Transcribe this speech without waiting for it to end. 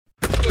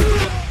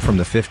from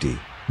the 50,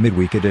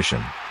 midweek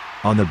edition.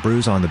 On the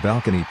Brews on the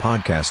Balcony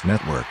Podcast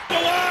Network.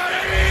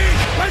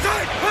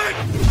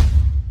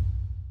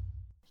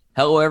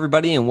 Hello,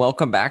 everybody, and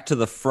welcome back to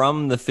the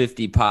From the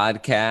 50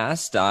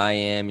 podcast. I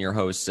am your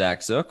host,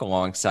 Zach Zook,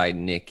 alongside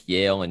Nick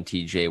Yale and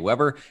TJ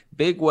Weber.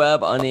 Big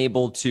Web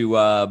unable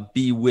to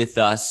be with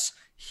us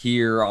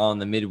here on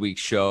the midweek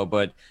show,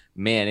 but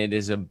man, it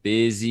is a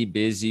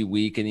busy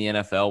week in the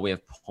NFL. We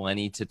have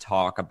plenty to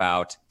talk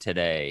about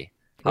today.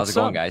 How's it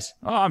going, guys?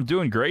 Oh, I'm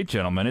doing great,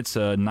 gentlemen. It's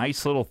a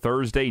nice little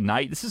Thursday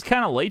night. This is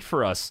kind of late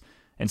for us,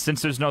 and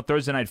since there's no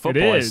Thursday night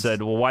football, I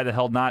said, well, why the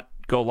hell not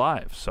go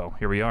live? So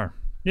here we are.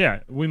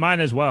 Yeah, we might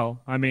as well.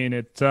 I mean,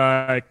 it's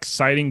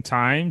exciting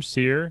times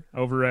here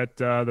over at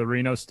the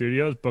Reno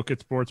studios. Book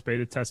It Sports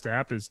beta test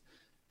app is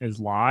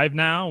live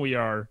now. We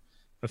are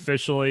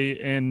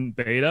officially in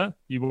beta.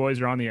 You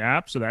boys are on the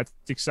app, so that's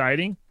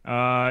exciting.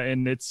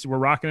 And we're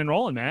rocking and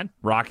rolling, man.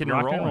 Rocking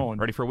and rolling.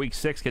 Ready for week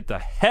 6. Get the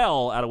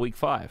hell out of week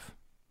 5.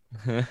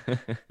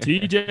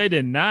 TJ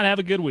did not have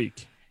a good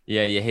week.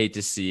 Yeah, you hate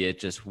to see it.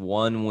 Just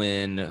one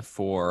win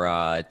for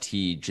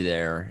TJ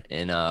there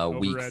in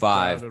week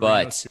 5.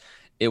 But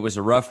it was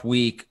a rough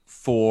week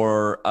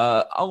for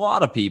a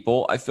lot of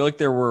people. I feel like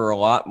there were a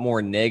lot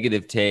more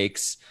negative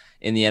takes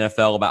in the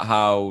NFL about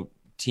how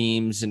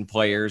teams and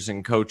players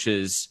and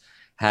coaches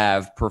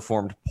have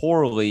performed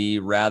poorly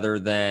rather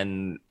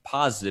than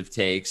positive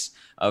takes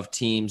of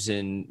teams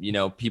and,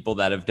 people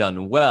that have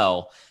done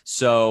well.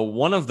 So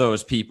one of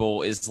those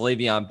people is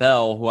Le'Veon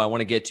Bell, who I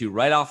want to get to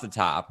right off the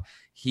top.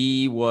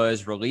 He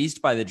was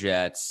released by the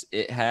Jets.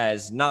 It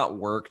has not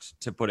worked,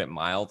 to put it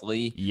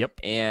mildly. Yep.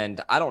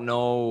 And I don't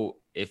know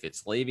if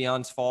it's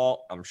Le'Veon's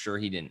fault. I'm sure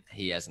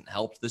he hasn't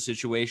helped the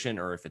situation,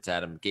 or if it's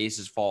Adam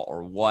Gase's fault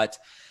or what.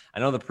 I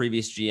know the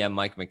previous GM,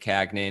 Mike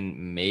Maccagnan,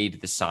 made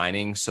the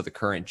signing, so the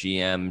current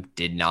GM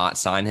did not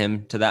sign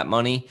him to that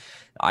money.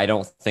 I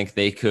don't think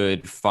they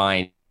could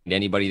find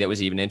anybody that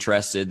was even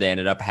interested. They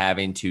ended up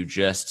having to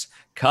just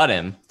cut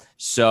him.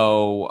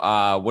 So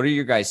what are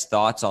your guys'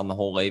 thoughts on the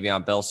whole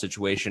Le'Veon Bell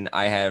situation?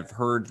 I have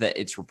heard that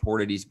it's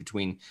reported he's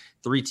between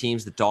 3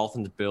 teams, the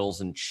Dolphins,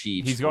 Bills, and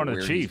Chiefs. He's going to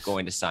the Chiefs. He's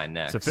going to sign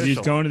next. He's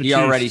going to the Chiefs.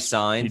 Chiefs. He already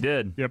signed? He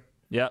did. Yep.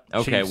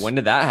 Okay, Chiefs. when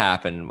did that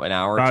happen? An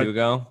hour or two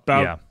ago?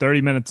 About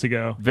 30 minutes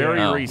ago. Very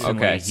recently.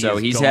 Okay, so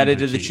he's headed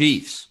to the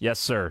Chiefs. Yes,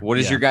 sir. What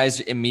is your guys'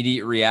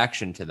 immediate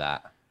reaction to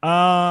that?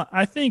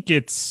 I think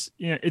it's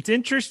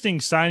interesting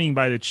signing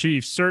by the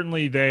Chiefs.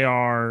 Certainly they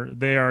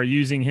are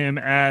using him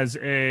as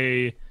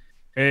a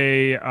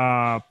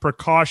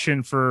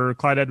precaution for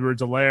Clyde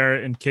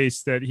Edwards-Helaire in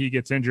case that he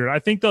gets injured. I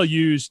think they'll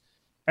use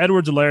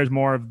Edwards-Helaire as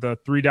more of the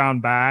 3-down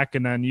back,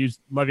 and then use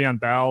Le'Veon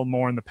Bell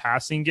more in the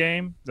passing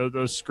game.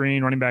 Those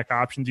screen running back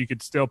options, you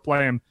could still play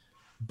them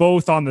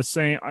both on the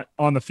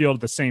field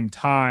at the same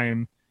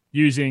time,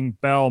 using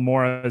Bell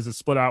more as a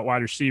split out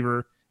wide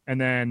receiver, and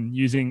then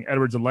using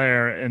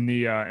Edwards-Helaire in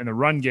the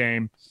run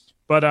game.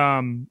 But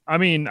I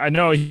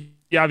know he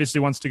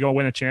obviously wants to go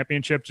win a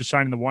championship, just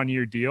signing the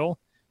 1-year deal.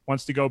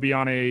 Wants to go be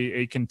on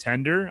a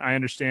contender. I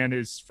understand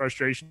his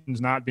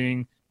frustrations not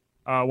being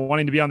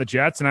wanting to be on the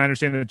Jets, and I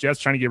understand that the Jets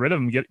trying to get rid of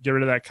him, get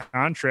rid of that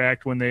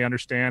contract when they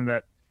understand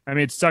that. I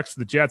mean, it sucks for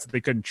the Jets that they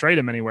couldn't trade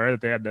him anywhere,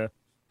 that they had to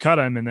cut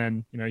him, and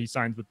then he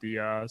signs with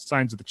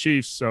the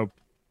Chiefs. So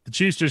the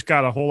Chiefs just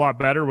got a whole lot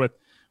better with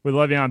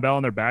Le'Veon Bell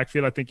in their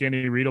backfield. I think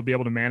Andy Reid will be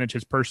able to manage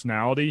his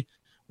personality,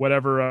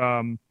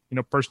 whatever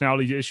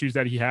personality issues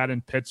that he had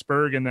in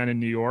Pittsburgh and then in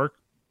New York,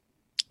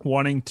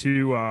 wanting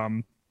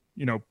to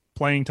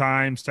playing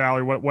time,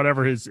 salary,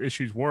 whatever his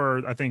issues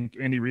were. I think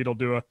Andy Reid will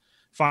do a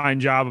fine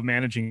job of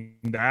managing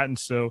that. And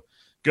so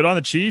good on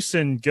the Chiefs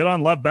and good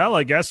on Lev Bell,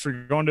 I guess, for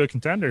going to a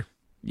contender.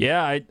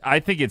 Yeah, I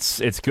think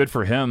it's good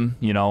for him.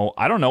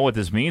 I don't know what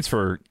this means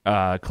for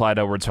Clyde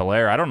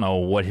Edwards-Helaire. I don't know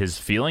what his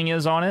feeling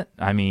is on it.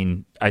 I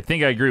mean, I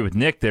think I agree with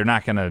Nick. They're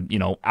not going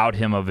to, out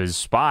him of his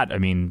spot. I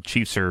mean,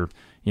 Chiefs are,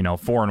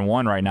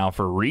 4-1 right now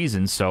for a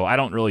reason, so I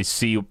don't really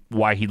see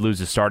why he'd lose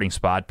his starting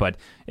spot. But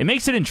it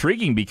makes it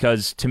intriguing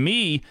because, to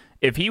me,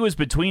 if he was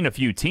between a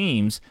few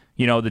teams,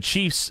 the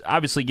Chiefs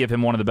obviously give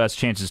him one of the best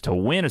chances to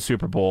win a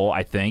Super Bowl,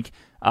 I think.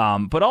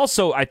 But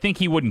also, I think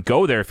he wouldn't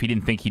go there if he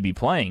didn't think he'd be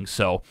playing.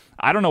 So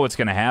I don't know what's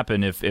going to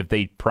happen if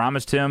they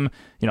promised him,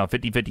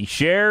 50-50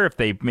 share, if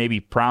they maybe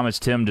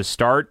promised him to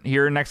start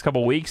here in the next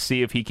couple of weeks,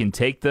 see if he can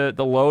take the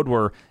load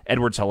where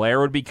Edwards-Helaire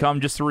would become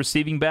just a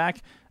receiving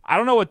back. I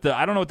don't know what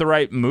the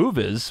right move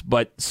is,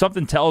 but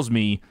something tells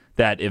me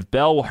that if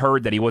Bell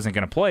heard that he wasn't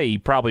going to play, he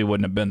probably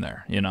wouldn't have been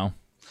there,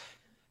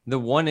 The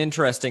one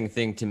interesting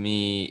thing to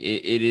me,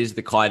 it is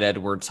the Clyde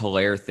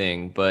Edwards-Helaire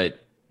thing,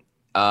 but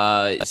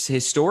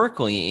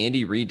historically,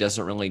 Andy Reid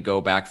doesn't really go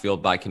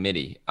backfield by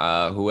committee.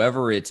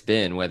 Whoever it's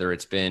been, whether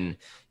it's been,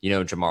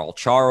 Jamaal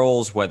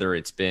Charles, whether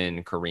it's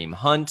been Kareem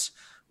Hunt,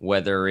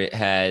 whether it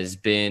has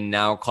been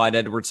now Clyde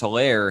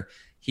Edwards-Helaire,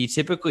 he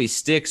typically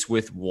sticks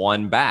with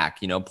one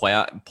back,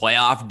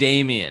 playoff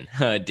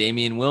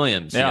Damian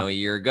Williams, a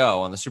year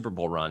ago on the Super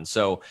Bowl run.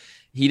 So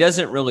he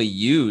doesn't really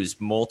use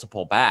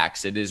multiple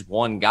backs. It is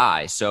one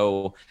guy.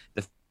 So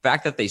the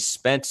fact that they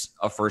spent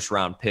a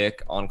first-round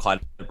pick on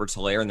Clyde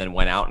Edwards-Helaire and then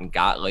went out and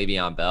got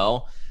Le'Veon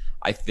Bell,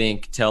 I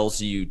think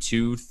tells you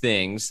two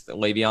things. That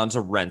Le'Veon's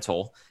a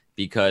rental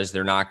because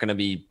they're not going to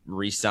be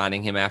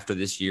re-signing him after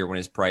this year when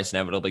his price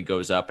inevitably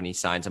goes up and he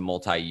signs a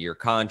multi-year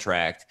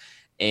contract.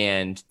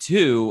 And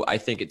two, I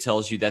think it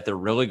tells you that they're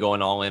really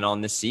going all in on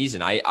this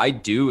season. I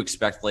do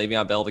expect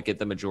Le'Veon Bell to get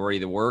the majority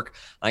of the work.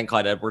 I think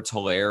Clyde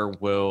Edwards-Helaire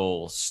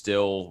will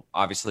still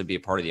obviously be a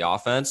part of the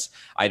offense.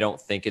 I don't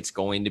think it's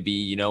going to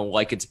be,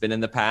 like it's been in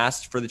the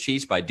past for the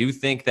Chiefs, but I do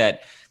think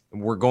that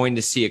we're going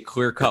to see a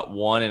clear-cut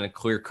 1 and a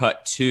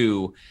clear-cut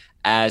 2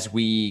 as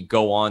we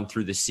go on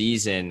through the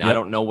season. Yep. I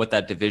don't know what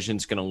that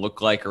division's going to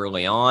look like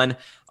early on.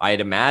 I'd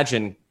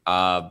imagine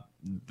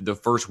the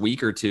first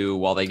week or two,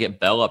 while they get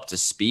Bell up to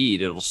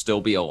speed, it'll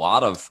still be a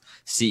lot of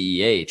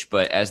CEH.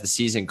 But as the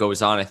season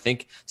goes on, I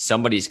think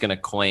somebody's going to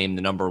claim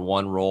the number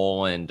 1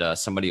 role and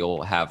somebody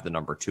will have the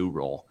number 2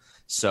 role.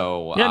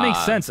 So yeah, it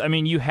makes sense. I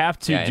mean, you have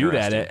to do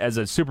that as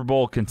a Super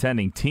Bowl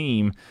contending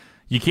team.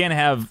 You can't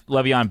have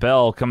Le'Veon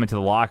Bell come into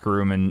the locker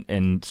room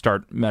and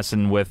start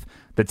messing with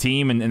the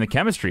team and the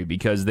chemistry,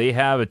 because they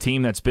have a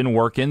team that's been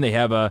working. They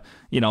have a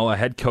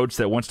head coach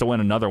that wants to win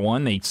another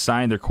one. They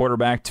signed their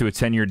quarterback to a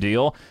 10-year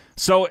deal.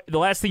 So the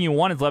last thing you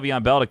want is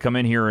Le'Veon Bell to come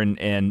in here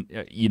and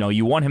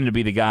you want him to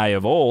be the guy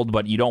of old,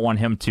 but you don't want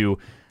him to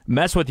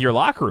mess with your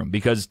locker room,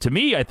 because to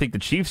me, I think the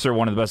Chiefs are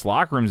one of the best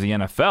locker rooms in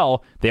the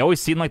NFL. They always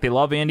seem like they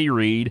love Andy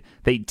Reid.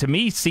 They, to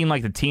me, seem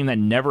like the team that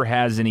never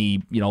has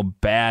any,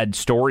 bad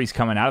stories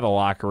coming out of the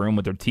locker room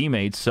with their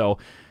teammates. So,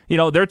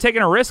 they're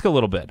taking a risk a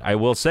little bit, I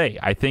will say.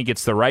 I think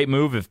it's the right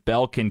move if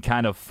Bell can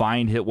kind of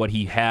find what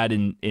he had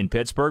in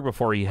Pittsburgh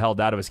before he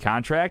held out of his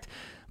contract.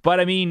 But,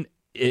 I mean,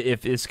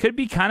 if this could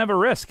be kind of a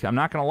risk, I'm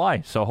not going to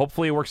lie. So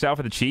hopefully it works out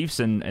for the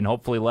Chiefs, and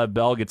hopefully Lev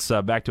Bell gets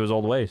back to his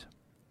old ways.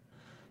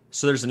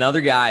 So there's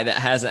another guy that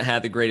hasn't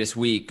had the greatest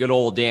week. Good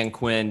old Dan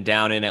Quinn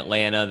down in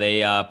Atlanta.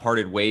 They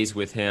parted ways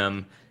with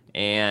him.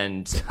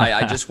 And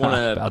I just want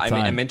to,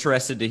 I'm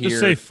interested to hear.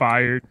 Just say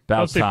fired.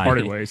 Don't say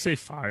parted ways. Say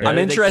fired. I'm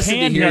interested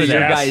to hear your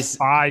guys.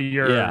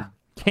 Fired. Yeah.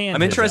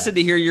 I'm interested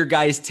to hear your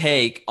guys'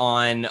 take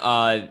on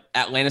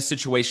Atlanta's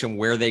situation,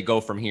 where they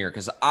go from here.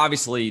 Because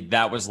obviously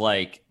that was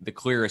like the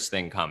clearest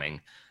thing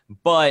coming.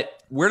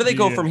 But where do they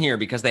go from here?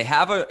 Because they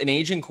have an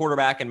aging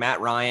quarterback in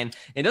Matt Ryan.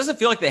 It doesn't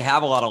feel like they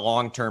have a lot of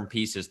long-term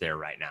pieces there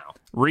right now.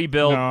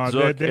 Rebuild. No,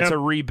 it's a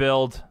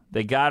rebuild.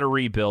 They got to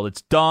rebuild.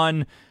 It's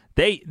done.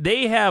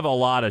 They have a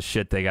lot of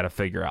shit they got to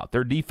figure out.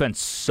 Their defense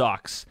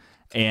sucks,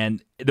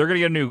 and they're gonna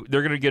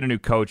get a new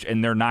coach,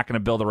 and they're not gonna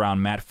build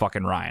around Matt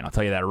fucking Ryan. I'll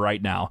tell you that right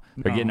now.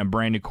 They're getting a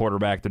brand new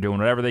quarterback. They're doing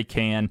whatever they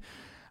can.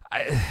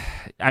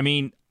 I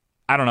mean,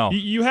 I don't know.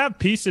 You have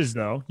pieces,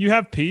 though. You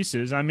have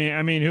pieces. I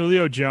mean,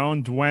 Julio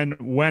Jones,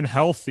 when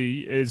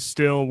healthy, is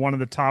still one of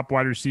the top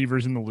wide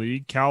receivers in the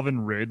league.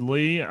 Calvin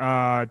Ridley,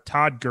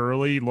 Todd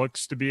Gurley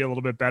looks to be a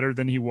little bit better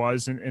than he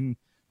was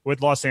with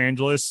Los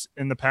Angeles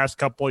in the past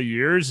couple of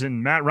years,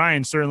 and Matt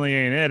Ryan certainly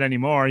ain't it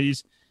anymore.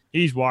 He's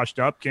washed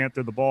up, can't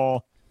throw the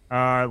ball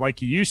like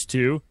he used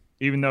to,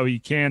 even though he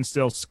can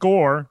still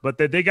score. But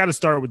they got to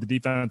start with the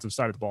defensive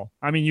side of the ball.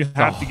 I mean, you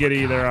have to get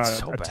either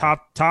a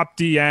top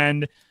D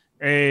end,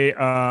 a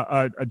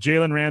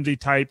Jalen Ramsey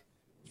type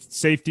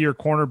safety or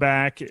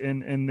cornerback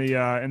in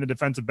the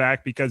defensive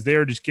back, because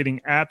they're just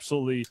getting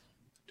absolutely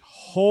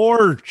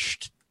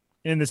torched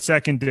in the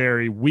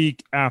secondary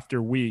week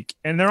after week.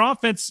 And their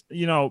offense,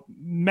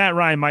 Matt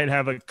Ryan might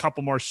have a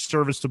couple more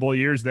serviceable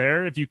years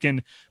there if you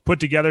can put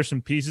together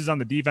some pieces on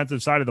the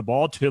defensive side of the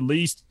ball to at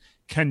least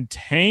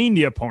contain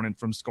the opponent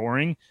from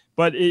scoring.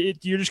 But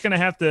you're just going to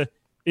have to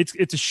 – it's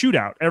a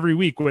shootout every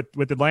week with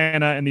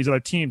Atlanta and these other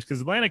teams, because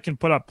Atlanta can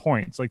put up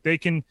points. Like they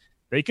can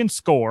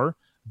score,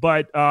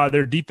 but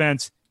their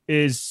defense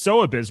is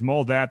so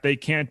abysmal that they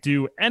can't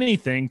do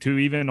anything to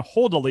even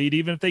hold a lead,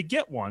 even if they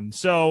get one.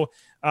 So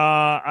 –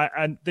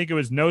 I think it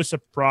was no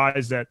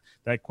surprise that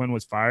Quinn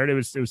was fired. It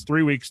was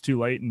 3 weeks too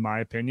late, in my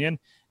opinion.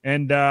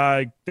 And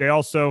they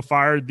also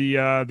fired the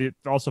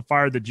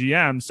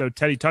GM. So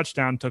Teddy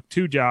Touchdown took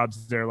 2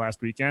 jobs there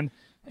last weekend.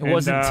 It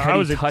wasn't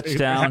Teddy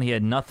Touchdown. He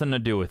had nothing to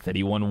do with it.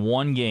 He won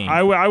 1 game.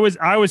 I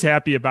was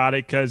happy about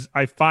it because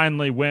I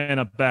finally win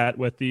a bet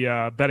with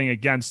the betting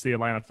against the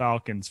Atlanta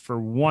Falcons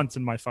for once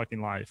in my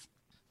fucking life.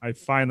 I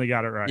finally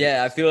got it right.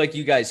 Yeah, I feel like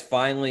you guys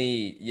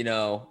finally,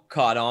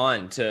 caught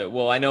on to.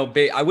 Well, I know.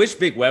 I wish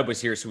Big Web was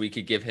here so we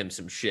could give him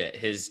some shit.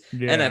 His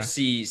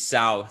NFC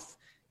South,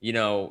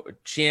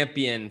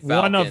 champion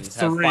Falcons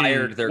have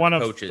fired their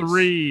coaches.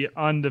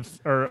 One of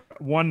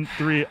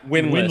 3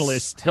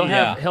 winless.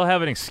 He'll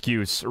have an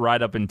excuse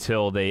right up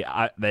until they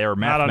are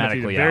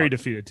mathematically very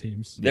defeated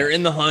teams. They're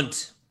in the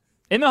hunt.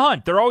 In the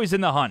hunt. They're always in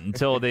the hunt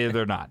until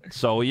they're not.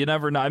 So you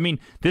never know. I mean,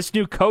 this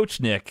new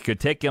coach, Nick, could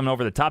take them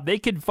over the top. They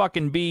could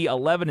fucking be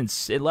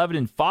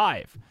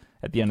 11-5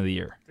 at the end of the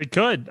year. They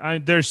could.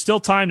 There's still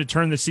time to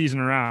turn the season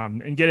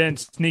around and get in,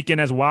 sneak in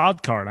as a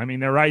wild card. I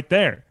mean, they're right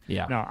there.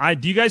 Yeah. No,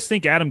 do you guys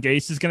think Adam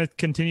Gase is going to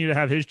continue to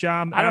have his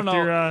job? I don't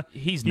know.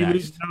 He's next.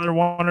 Lose another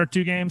 1 or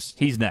 2 games.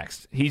 He's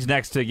next. He's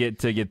next to get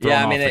thrown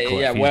off the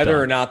cliff. Yeah.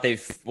 Whether or not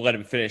they've let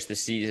him finish the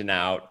season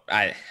out,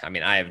 I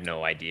mean, I have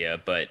no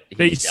idea. But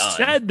they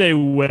said they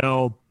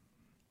will,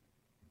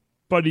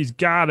 but he's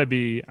got to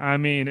be. I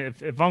mean,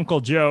 if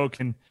Uncle Joe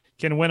can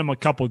win him a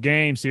couple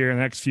games here in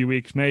the next few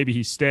weeks, maybe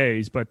he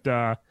stays. But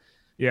I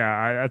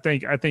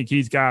think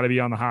he's got to be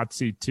on the hot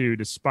seat too,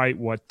 despite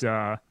what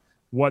the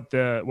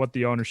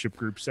ownership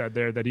group said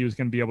there, that he was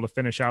going to be able to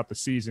finish out the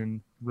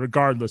season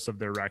regardless of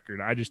their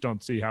record. I just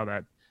don't see how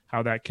that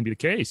can be the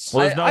case.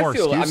 Well,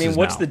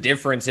 what's the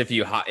difference if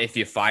you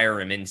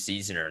fire him in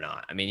season or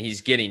not? I mean,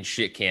 he's getting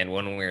shit canned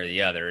one way or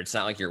the other. It's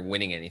not like you're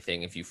winning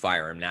anything if you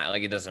fire him now.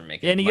 Like, it doesn't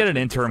make. Yeah, and you get an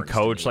interim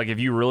coach. Like, if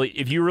you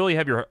really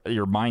have your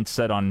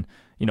mindset on,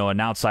 an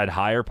outside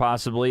hire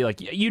possibly, like,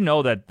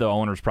 that the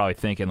owner's probably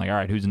thinking, like, all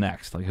right, who's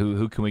next? Like,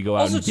 who can we go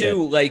out and get?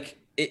 Like,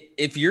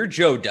 if you're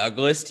Joe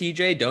Douglas,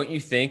 TJ, don't you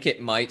think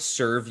it might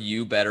serve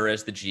you better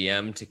as the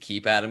GM to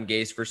keep Adam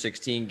Gase for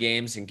 16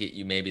 games and get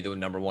you maybe the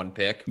number 1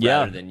 pick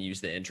rather than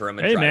use the interim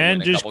and try to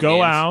win just go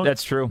games? out.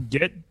 That's true.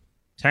 Get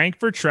tank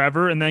for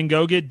Trevor and then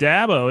go get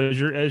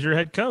Dabo as your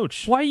head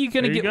coach. Why are you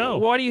going to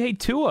why do you hate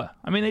Tua?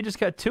 I mean, they just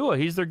got Tua.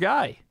 He's their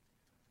guy.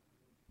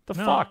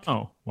 Fuck?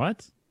 Oh,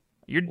 what?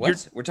 We're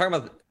talking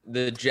about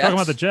the Jets. Talking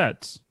about the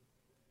Jets.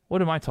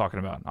 What am I talking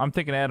about? I'm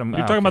thinking Adam.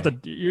 You're talking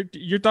about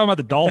you're talking about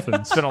the Dolphins.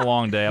 It's been a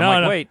long day.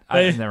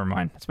 Never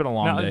mind. It's been a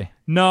long day.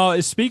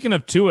 No, speaking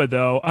of Tua,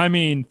 though, I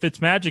mean,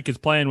 Fitzmagic is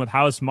playing with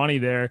house money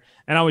there.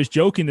 And I was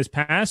joking this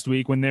past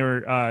week when they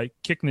were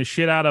kicking the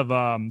shit out of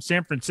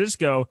San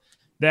Francisco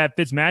that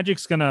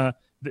Fitzmagic's gonna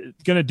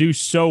do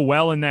so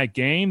well in that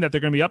game that they're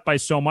gonna be up by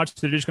so much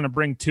they're just gonna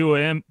bring Tua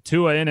in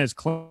as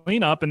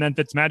cleanup, and then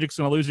Fitzmagic's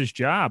gonna lose his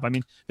job. I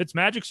mean,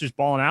 Fitzmagic's just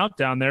balling out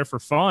down there for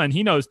fun.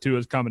 He knows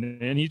Tua's coming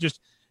in. He's just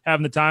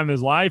having the time of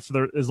his life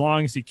for as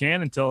long as he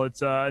can until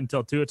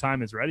Tua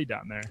time is ready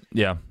down there.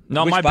 Yeah.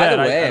 No, Which, my by bad.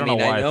 the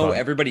way, I know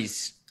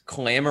everybody's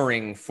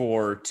clamoring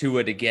for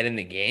Tua to get in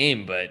the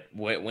game, but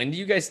when do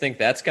you guys think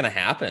that's going to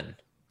happen?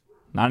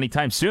 Not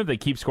anytime soon. If they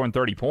keep scoring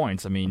 30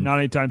 points. I mean, not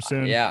anytime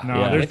soon. Yeah.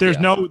 No, there's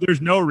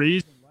no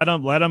reason.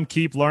 Let them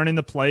keep learning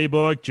the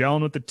playbook,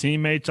 gelling with the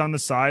teammates on the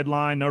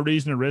sideline. No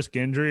reason to risk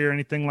injury or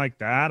anything like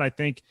that. I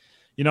think,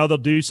 they'll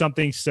do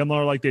something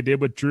similar like they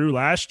did with Drew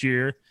last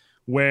year,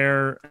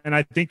 and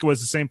I think it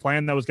was the same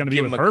plan that was going to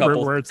be with Herbert,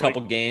 where it's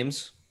couple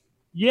games.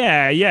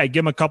 Yeah, give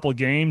them a couple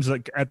games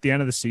like at the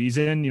end of the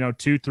season,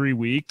 2-3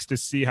 weeks to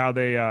see how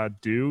they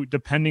do.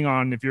 Depending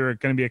on if you're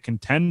going to be a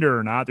contender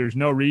or not, there's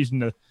no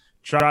reason to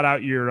trot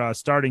out your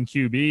starting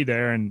QB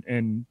there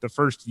in the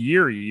first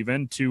year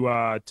even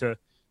to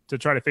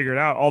try to figure it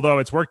out. Although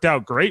it's worked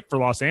out great for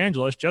Los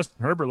Angeles,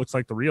 Justin Herbert looks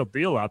like the real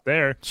deal out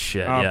there.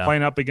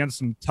 Playing up against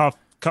some tough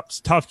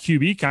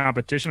QB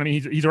competition. I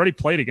mean, he's already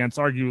played against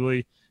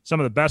arguably some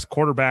of the best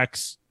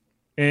quarterbacks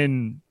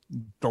in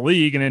the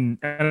league and in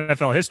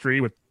NFL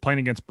history, with playing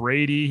against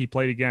Brady. He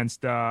played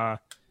against did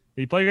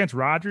he play against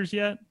Rodgers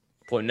yet?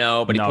 Well,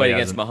 no, but he played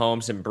against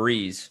Mahomes and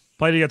Breeze.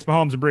 Played against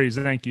Mahomes and Breeze.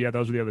 Thank you. Yeah,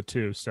 those were the other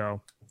two.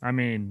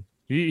 strutting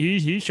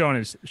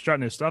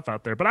his stuff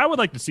out there. But I would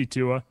like to see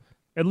Tua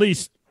at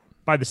least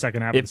by the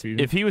second half of the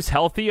season. If he was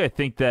healthy, I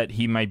think that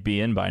he might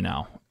be in by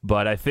now.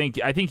 But I think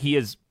he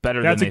is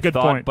better than they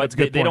thought. Point. But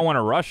they don't want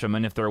to rush him,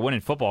 and if they're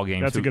winning football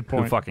games,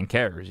 who fucking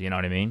cares? You know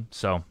what I mean?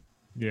 So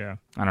yeah,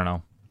 I don't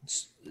know.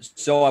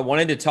 So I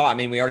wanted to talk. I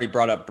mean, we already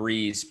brought up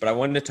Breeze, but I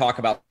wanted to talk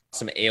about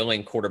some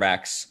ailing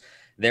quarterbacks.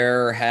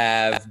 There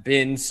have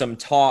been some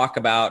talk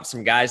about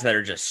some guys that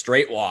are just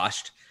straight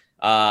washed.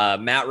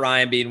 Matt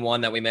Ryan being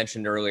one that we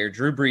mentioned earlier.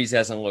 Drew Brees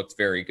hasn't looked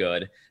very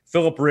good.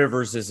 Phillip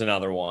Rivers is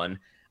another one.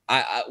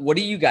 What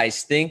do you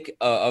guys think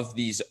of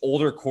these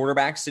older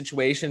quarterback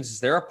situations? Is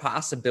there a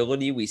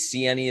possibility we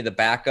see any of the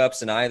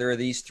backups in either of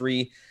these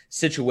three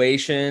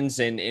situations?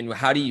 And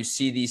how do you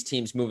see these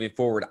teams moving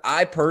forward?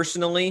 I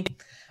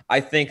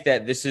think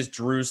that this is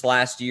Drew's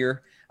last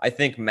year. I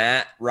think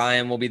Matt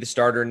Ryan will be the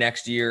starter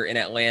next year in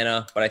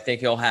Atlanta, but I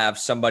think he'll have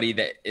somebody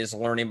that is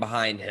learning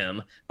behind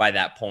him by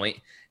that point.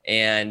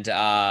 And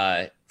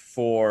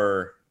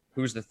for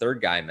who's the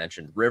third guy I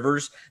mentioned?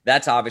 Rivers.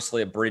 That's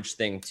obviously a bridge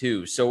thing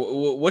too.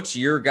 So what's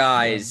your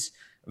guys'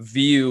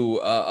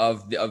 view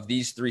of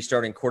these three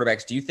starting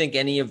quarterbacks? Do you think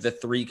any of the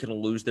three can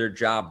lose their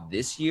job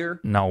this year?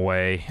 No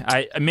way.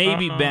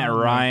 Maybe Matt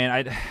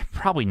Ryan.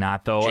 Probably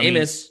not though.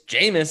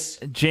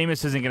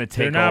 Jameis isn't going to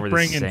take over the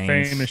Saints. They're not bringing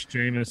famous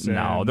Jameis in.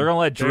 No, they're going to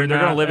let Drew. They're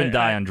going to live and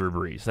die on Drew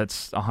Brees.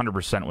 That's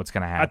 100% what's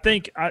going to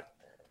happen.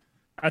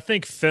 I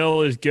think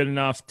Phil is good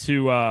enough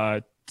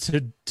to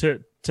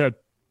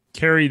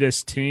carry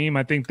this team.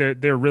 I think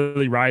they're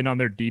really riding on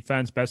their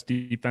defense, best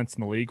defense in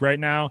the league right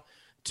now,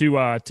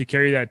 to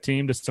carry that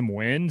team to some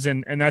wins.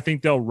 And I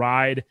think they'll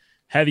ride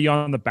heavy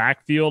on the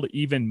backfield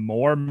even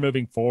more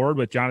moving forward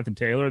with Jonathan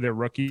Taylor, their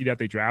rookie that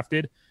they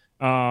drafted.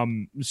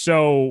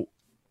 So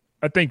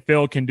I think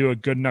Phil can do a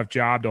good enough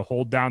job to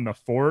hold down the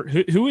fort.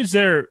 Who is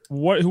there?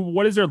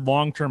 What is their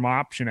long-term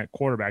option at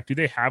quarterback? Do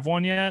they have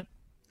one yet?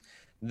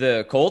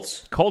 The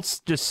Colts? Colts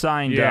just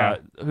signed,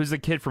 who's the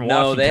kid from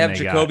Washington? No, they have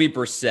Jacoby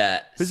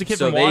Brissett. Who's the kid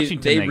from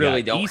Washington? They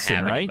really don't Eason,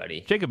 have right?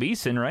 anybody. Jacob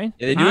Eason, right?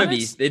 Yeah, they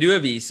do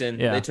have Eason.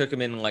 Yeah. They took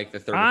him in like the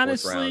third or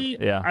fourth round.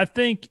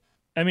 Honestly,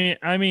 I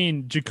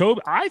mean,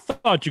 Jacoby. I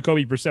thought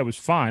Jacoby Brissett was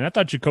fine. I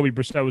thought Jacoby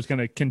Brissett was going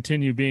to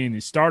continue being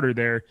the starter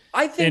there.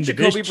 I think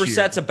Jacoby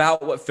Brissett's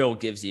about what Phil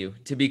gives you,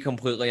 to be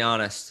completely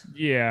honest.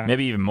 Yeah,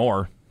 maybe even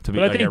more. To be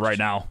like right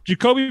now,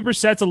 Jacoby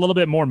Brissett's a little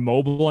bit more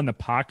mobile in the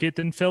pocket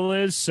than Phil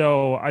is,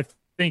 so I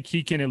think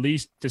he can at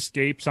least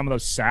escape some of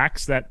those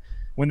sacks that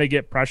when they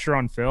get pressure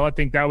on Phil. I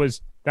think that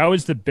was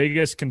the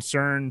biggest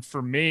concern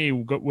for me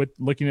with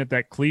looking at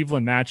that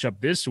Cleveland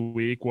matchup this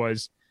week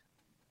was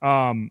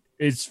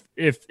is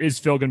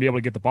Phil going to be able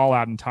to get the ball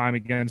out in time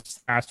against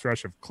the pass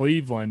rush of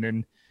Cleveland,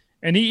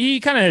 and he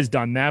kind of has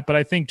done that, but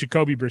I think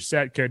Jacoby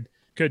Brissett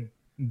could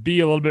be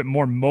a little bit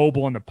more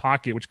mobile in the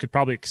pocket, which could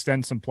probably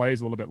extend some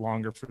plays a little bit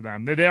longer for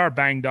them. They are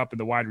banged up in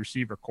the wide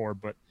receiver core,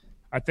 but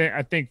I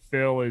think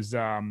Phil is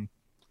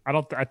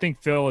I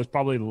think Phil is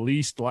probably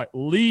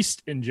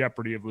least in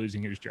jeopardy of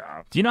losing his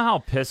job. Do you know how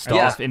pissed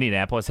off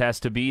Indianapolis has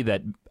to be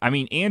that,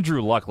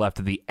 Andrew Luck left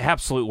at the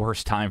absolute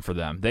worst time for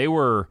them. They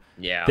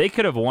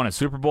could have won a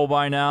Super Bowl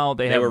by now.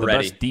 They have the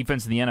best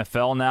defense in the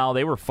NFL now.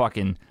 They were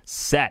fucking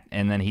set,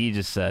 and then he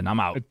just said, I'm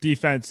out.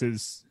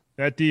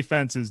 That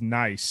defense is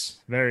nice.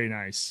 Very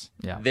nice.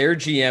 Yeah. Their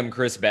GM,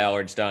 Chris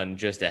Ballard's done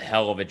just a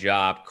hell of a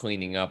job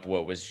cleaning up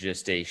what was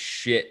just a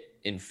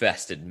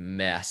shit-infested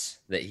mess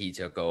that he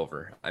took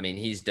over.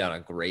 He's done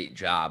a great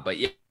job. But,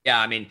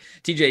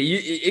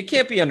 TJ, it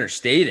can't be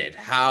understated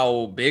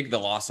how big the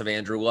loss of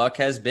Andrew Luck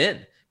has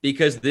been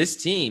because this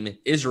team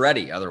is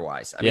ready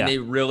otherwise. They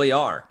really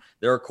are.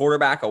 They're a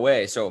quarterback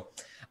away. So,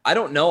 I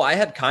don't know. I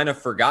had kind of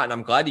forgotten.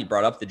 I'm glad you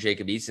brought up the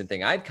Jacob Eason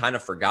thing. I had kind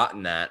of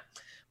forgotten that.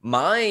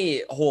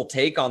 My whole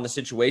take on the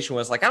situation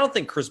was I don't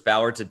think Chris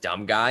Ballard's a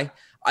dumb guy.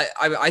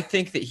 I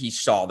think that he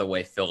saw the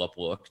way Phillip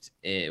looked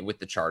with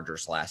the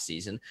Chargers last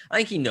season. I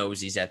think he knows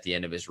he's at the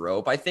end of his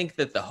rope. I think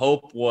that the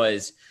hope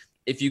was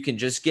if you can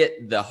just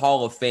get the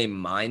Hall of Fame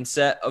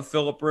mindset of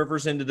Phillip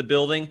Rivers into the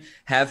building,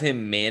 have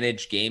him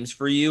manage games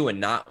for you and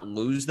not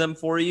lose them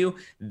for you,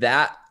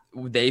 that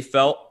they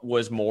felt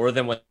was more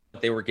than what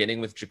they were getting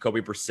with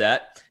Jacoby Brissett,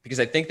 because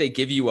I think they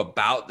give you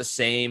about the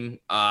same,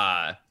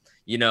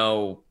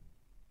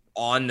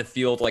 on the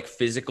field,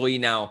 physically.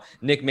 Now,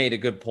 Nick made a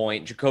good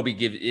point. Jacoby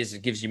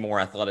gives you more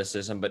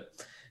athleticism,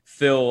 but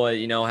Phil,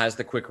 has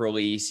the quick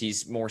release.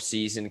 He's more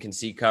seasoned, can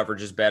see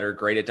coverages better,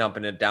 great at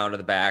dumping it down to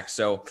the back.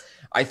 So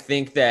I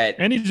think that,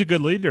 and he's a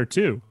good leader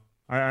too.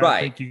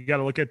 I think you got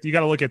to look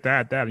at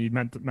that. That you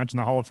mentioned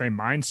the Hall of Fame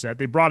mindset.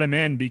 They brought him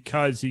in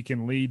because he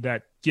can lead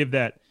that, give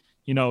that,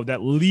 that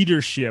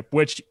leadership.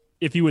 Which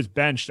if he was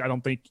benched, I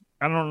don't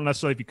know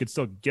necessarily if you could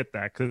still get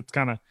that because it's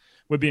kind of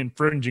would be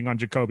infringing on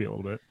Jacoby a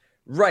little bit.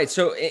 Right.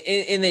 So,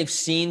 and they've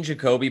seen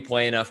Jacoby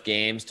play enough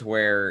games to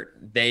where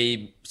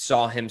they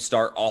saw him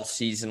start all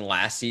season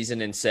last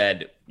season and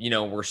said,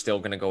 we're still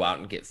going to go out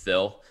and get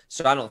Phil.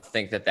 So I don't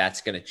think that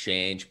that's going to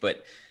change.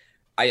 But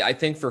I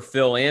think for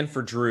Phil and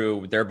for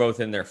Drew, they're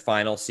both in their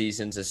final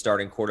seasons as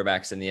starting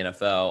quarterbacks in the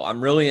NFL.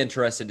 I'm really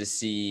interested to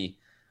see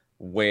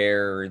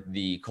where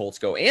the Colts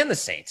go and the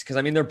Saints,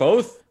 because, they're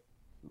both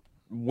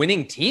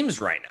winning teams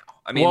right now.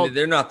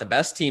 They're not the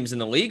best teams in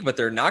the league, but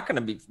they're not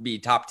going to be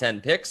top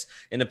 10 picks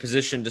in a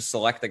position to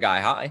select the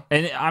guy high.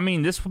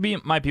 And this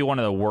might be one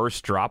of the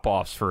worst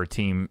drop-offs for a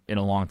team in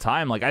a long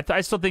time.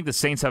 I still think the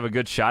Saints have a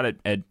good shot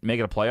at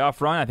making a playoff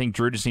run. I think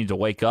Drew just needs to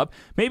wake up.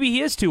 Maybe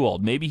he is too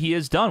old. Maybe he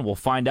is done. We'll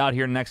find out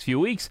here in the next few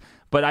weeks.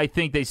 But I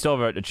think they still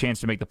have a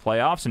chance to make the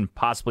playoffs and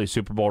possibly a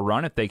Super Bowl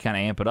run if they kind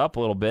of amp it up a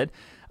little bit.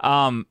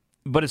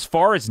 But as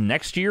far as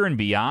next year and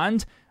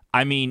beyond,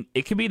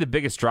 it could be the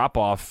biggest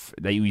drop-off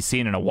that we've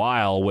seen in a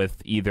while,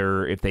 with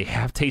either if they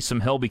have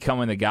Taysom Hill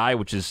becoming the guy,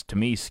 which is, to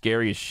me,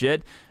 scary as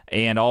shit,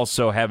 and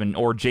also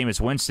or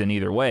Jameis Winston,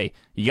 either way.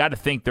 You got to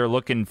think they're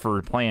looking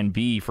for plan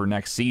B for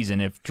next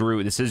season if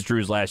this is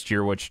Drew's last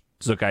year, which,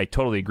 look, I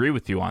totally agree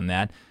with you on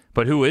that.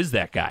 But who is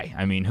that guy?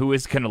 Who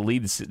is going to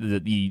lead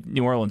the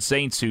New Orleans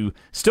Saints, who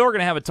still are going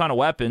to have a ton of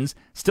weapons,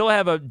 still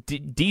have a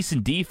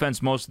decent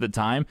defense most of the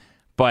time,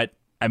 but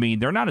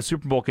they're not a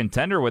Super Bowl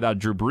contender without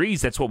Drew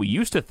Brees. That's what we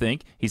used to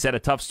think. He's had a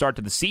tough start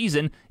to the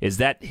season. Is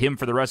that him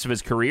for the rest of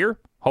his career?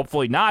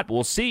 Hopefully not.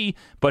 We'll see.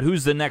 But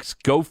who's the next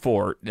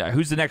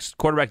Who's the next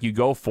quarterback you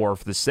go for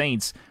the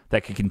Saints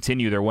that can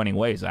continue their winning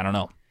ways? I don't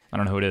know. I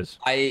don't know who it is.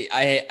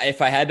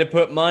 If I had to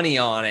put money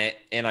on it,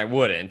 and I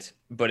wouldn't,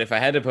 but if I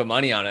had to put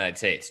money on it, I'd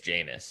say it's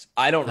Jameis.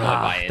 I don't really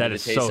buy into the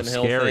Taysom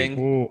Hill thing.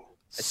 Ooh,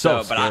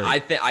 so but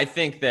I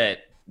think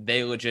that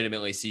they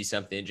legitimately see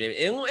something in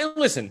Jameis. And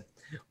listen,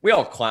 we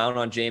all clown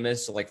on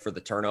Jameis for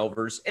the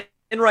turnovers,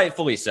 and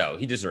rightfully so.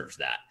 He deserves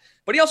that.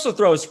 But he also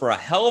throws for a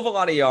hell of a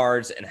lot of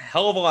yards and a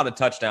hell of a lot of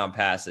touchdown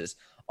passes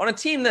on a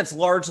team that's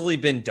largely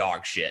been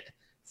dog shit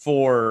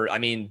for,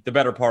 the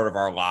better part of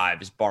our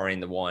lives, barring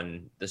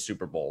the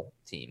Super Bowl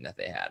team that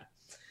they had.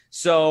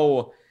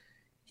 So,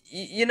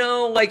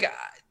 like,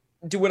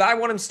 would I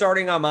want him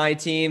starting on my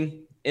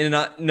team?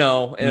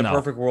 No. In a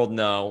perfect world,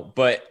 no.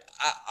 But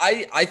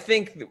I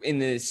think in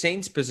the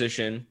Saints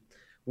position,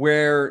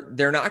 where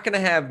they're not going to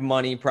have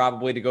money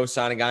probably to go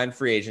sign a guy in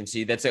free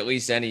agency that's at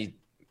least any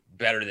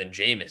better than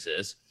Jameis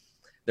is.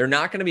 They're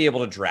not going to be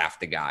able to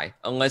draft a guy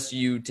unless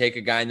you take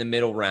a guy in the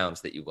middle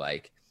rounds that you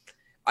like.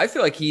 I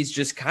feel like he's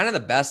just kind of the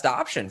best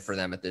option for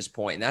them at this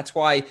point. And that's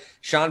why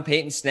Sean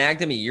Payton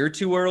snagged him a year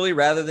too early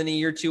rather than a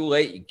year too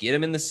late. You get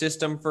him in the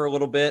system for a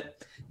little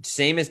bit.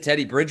 Same as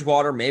Teddy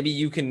Bridgewater. Maybe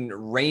you can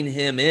rein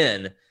him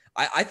in.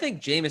 I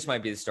think Jameis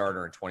might be the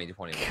starter in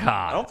 2021.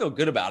 I don't feel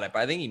good about it, but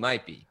I think he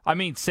might be. I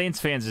mean,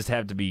 Saints fans just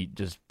have to be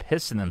just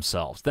pissing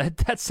themselves.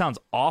 That sounds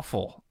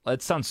awful.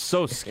 That sounds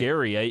so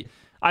scary.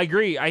 I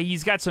agree.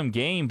 He's got some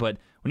game, but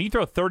when you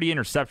throw 30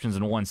 interceptions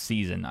in one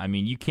season, I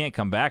mean, you can't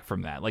come back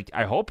from that. Like,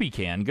 I hope he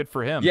can. Good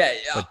for him. Yeah,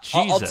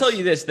 I'll tell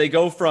you this. They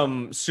go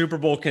from Super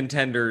Bowl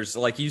contenders,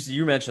 like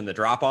you mentioned the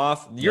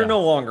drop-off. You're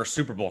no longer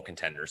Super Bowl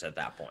contenders at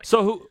that point.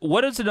 So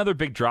what is another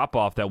big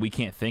drop-off that we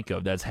can't think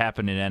of that's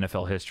happened in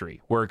NFL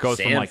history where it goes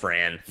from like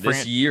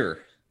this year?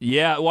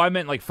 Yeah, well, I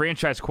meant like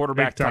franchise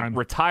quarterback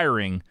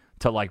retiring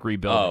to like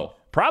rebuilding. Oh.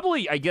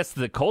 Probably, I guess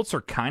the Colts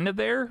are kind of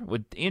there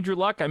with Andrew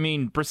Luck. I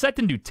mean, Brissett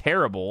didn't do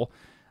terrible.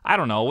 I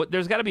don't know.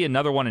 There's got to be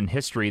another one in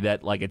history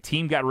that like a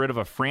team got rid of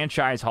a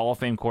franchise Hall of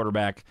Fame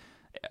quarterback,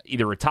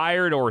 either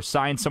retired or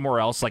signed somewhere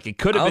else. Like it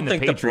could have been the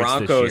Patriots this year. I don't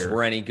think the Broncos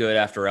were any good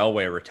after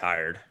Elway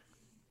retired.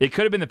 It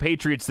could have been the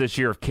Patriots this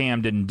year if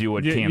Cam didn't do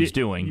what Cam's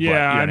doing.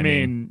 Yeah, but, I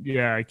mean,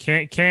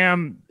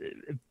 Cam.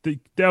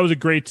 That was a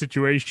great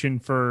situation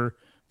for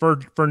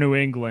New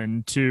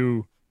England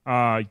to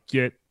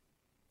get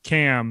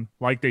Cam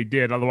like they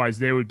did.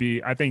 Otherwise,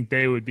 I think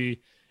they would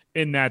be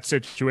in that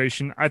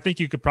situation. I think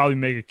you could probably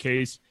make a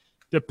case,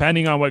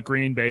 depending on what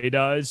Green Bay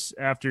does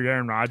after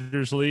Aaron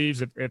Rodgers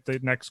leaves, if the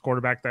next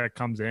quarterback that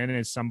comes in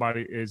is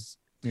somebody is,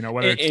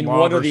 whether it's and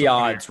what are the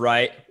odds,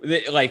 right?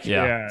 Like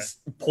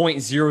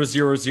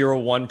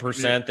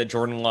 0.0001% that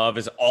Jordan Love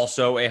is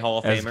also a Hall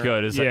of Famer. As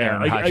good as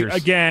Aaron Rodgers.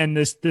 Again,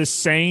 this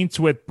Saints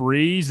with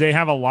Breeze, they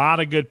have a lot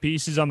of good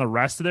pieces on the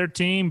rest of their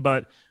team,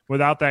 but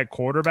without that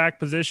quarterback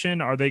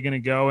position, are they going to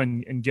go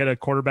and get a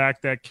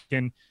quarterback that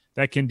can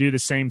do the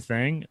same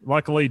thing?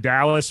 Luckily,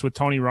 Dallas with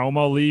Tony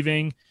Romo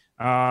leaving,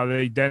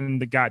 they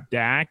got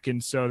Dak,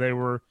 and so they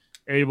were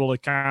able to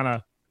kind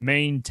of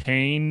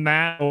maintain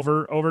that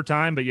over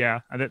time. But yeah,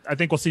 I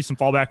think we'll see some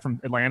fallback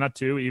from Atlanta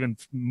too, even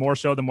more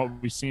so than what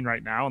we've seen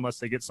right now, unless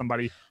they get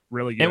somebody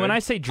really good. And when I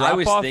say drop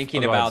off, I was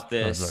thinking about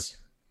this.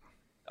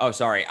 Oh,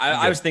 sorry.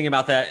 I was thinking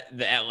about the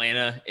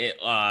Atlanta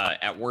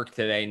at work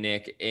today,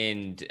 Nick,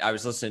 and I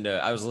was listening to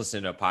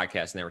a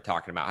podcast, and they were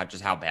talking about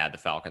how bad the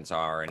Falcons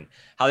are and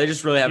how they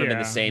just really haven't been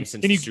the same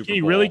since the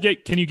Super Bowl.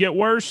 Can you get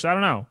worse? I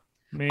don't know.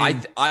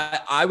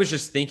 I was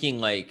just thinking,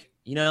 like,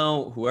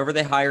 whoever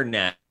they hire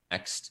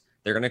next,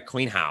 they're going to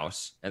clean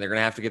house, and they're going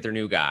to have to get their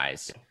new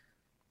guys.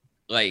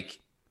 Like,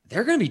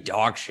 they're going to be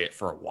dog shit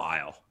for a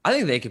while. I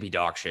think they could be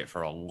dog shit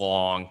for a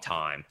long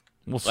time.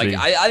 We'll see.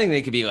 I think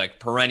they could be like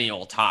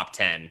perennial top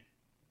 10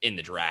 in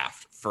the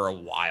draft for a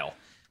while.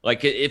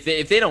 Like if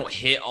they don't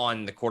hit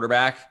on the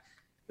quarterback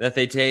that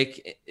they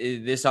take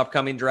this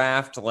upcoming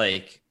draft,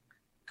 like,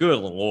 good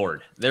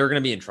Lord, they're going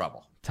to be in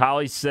trouble.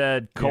 Tolly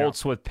said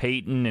Colts with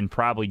Peyton and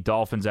probably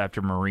Dolphins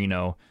after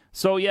Marino.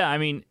 So, yeah, I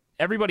mean,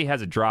 everybody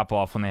has a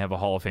drop-off when they have a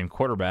Hall of Fame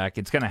quarterback.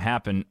 It's going to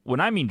happen. When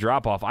I mean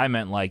drop-off, I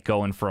meant like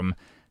going from,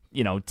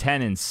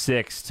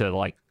 10-6 to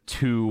like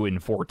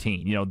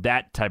 2-14,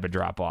 that type of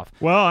drop off.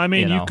 Well, I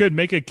mean, you could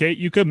make a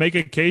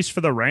case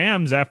for the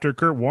Rams after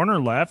Kurt Warner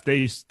left.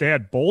 They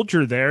had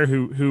Bolger there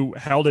who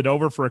held it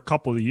over for a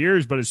couple of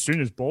years, but as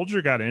soon as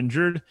Bolger got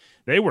injured,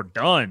 they were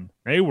done.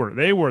 They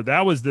were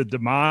that was the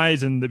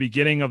demise and the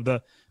beginning of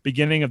the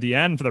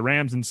end for the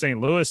Rams in St.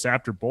 Louis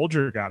after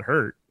Bolger got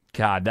hurt.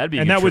 God, that'd be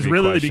a and good that was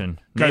really question.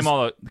 Name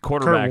all the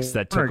quarterbacks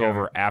that took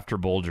over after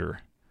Bolger.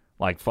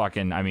 Like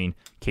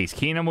Case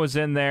Keenum was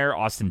in there.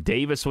 Austin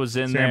Davis was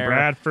in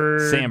there.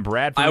 Sam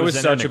Bradford. I was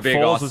such a big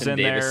Foles Austin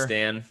Davis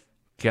stan.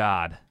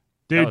 God,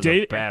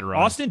 dude, bad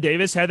run. Austin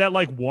Davis had that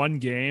like one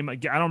game. I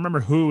don't remember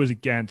who it was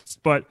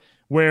against, but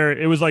where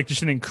it was like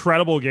just an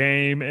incredible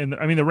game. And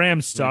I mean, the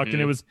Rams sucked, and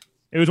it was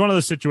one of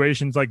those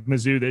situations like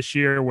Mizzou this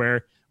year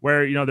where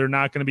they're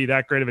not going to be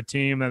that great of a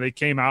team, and they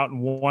came out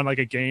and won like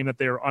a game that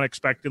they were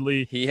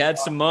unexpectedly. He had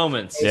some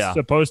moments,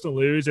 supposed to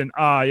lose, and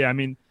I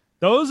mean.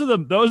 Those are the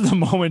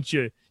moments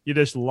you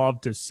just love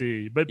to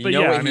see. But he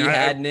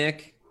had,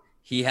 Nick?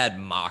 He had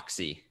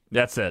moxie.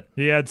 That's it.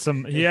 He had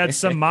some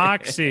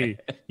moxie.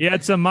 He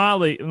had some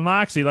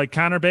moxie like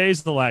Connor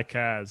Bazelak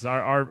has.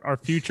 Our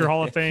future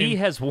Hall of Fame. He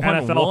has won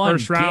NFL one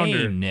first rounder.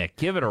 Game, Nick.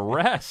 Give it a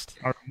rest.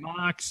 Our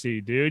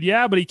moxie, dude.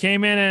 Yeah, but he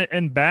came in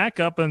and back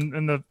up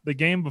in the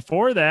game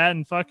before that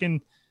and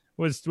fucking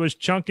was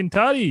chunking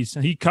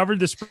tutties. He covered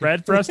the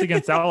spread for us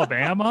against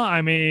Alabama.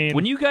 I mean,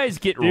 when you guys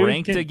get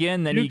ranked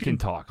again, then you can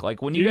talk.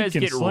 Like when you guys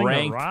get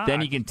ranked, then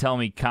you can tell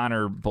me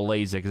Connor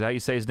Balazek. Is that how you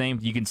say his name?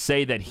 You can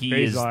say that he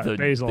is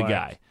the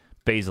guy.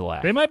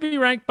 Bazelak. They might be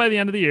ranked by the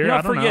end of the year.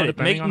 I don't forget know,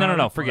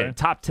 it. Forget it.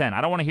 Top 10.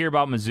 I don't want to hear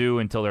about Mizzou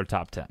until they're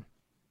top 10.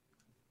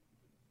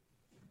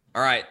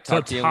 All right,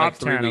 talk to you in like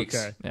 3 weeks.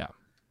 Okay.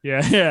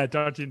 Yeah.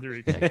 Talk to you in 3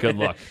 weeks. Yeah, good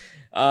luck.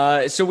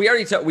 So we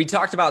already we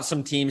talked about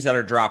some teams that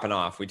are dropping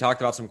off. We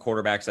talked about some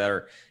quarterbacks that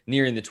are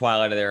nearing the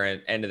twilight of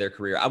their end of their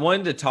career. I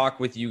wanted to talk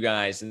with you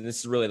guys, and this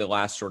is really the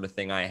last sort of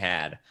thing I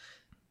had.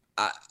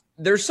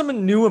 There's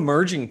some new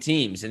emerging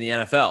teams in the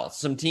NFL.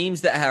 Some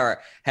teams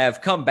that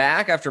have come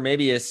back after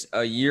maybe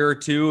a year or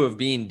two of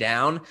being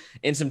down,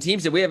 and some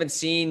teams that we haven't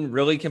seen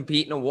really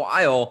compete in a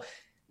while.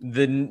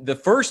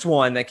 The first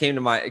one that came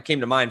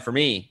to mind for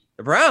me,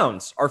 the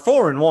Browns are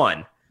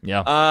 4-1.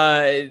 Yeah.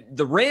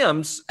 The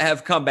Rams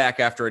have come back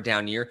after a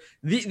down year.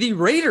 The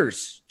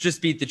Raiders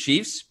just beat the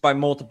Chiefs by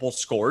multiple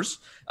scores.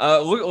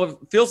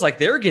 Feels like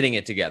they're getting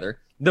it together.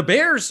 The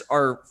Bears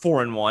are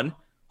 4-1.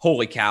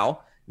 Holy cow.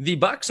 The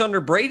Bucks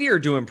under Brady are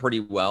doing pretty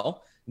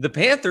well. The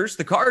Panthers,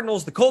 the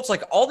Cardinals, the Colts,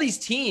 like all these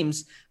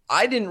teams,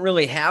 I didn't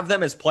really have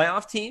them as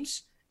playoff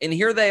teams, and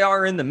here they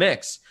are in the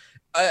mix.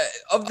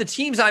 Of the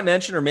teams I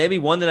mentioned, or maybe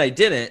one that I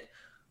didn't,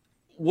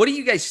 what do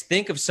you guys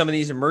think of some of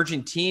these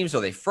emerging teams?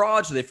 Are they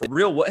frauds? Are they for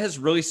real? What has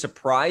really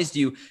surprised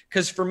you?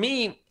 Because for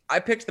me, I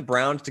picked the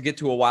Browns to get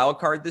to a wild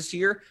card this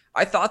year.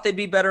 I thought they'd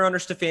be better under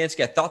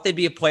Stefanski. I thought they'd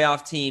be a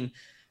playoff team.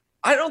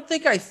 I don't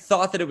think I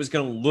thought that it was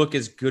going to look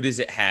as good as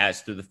it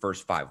has through the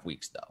first 5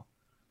 weeks, though.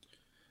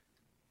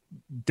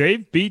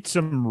 They've beat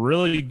some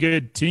really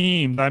good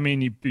teams. I mean,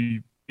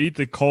 he beat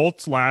the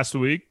Colts last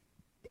week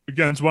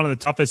against one of the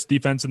toughest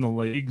defense in the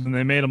league, and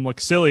they made them look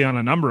silly on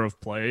a number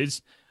of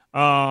plays.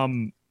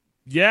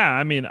 Yeah,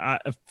 I mean,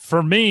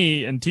 for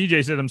me, and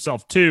TJ said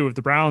himself too, if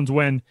the Browns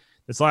win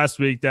this last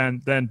week,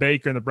 then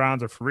Baker and the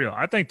Browns are for real.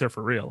 I think they're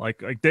for real.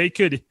 Like they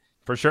could.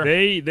 For sure.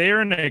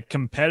 They're in a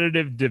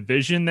competitive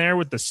division there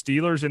with the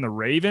Steelers and the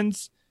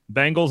Ravens.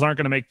 Bengals aren't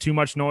going to make too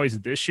much noise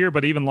this year,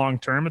 but even long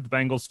term, if the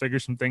Bengals figure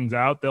some things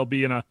out, they'll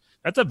be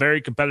that's a very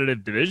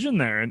competitive division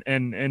there.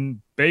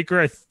 And Baker,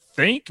 I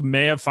think,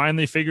 may have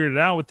finally figured it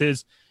out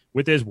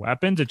with his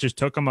weapons. It just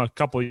took him a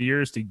couple of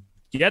years to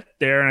get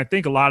there. And I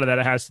think a lot of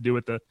that has to do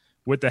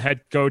with the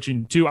head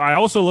coaching too. I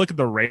also look at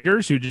the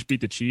Raiders, who just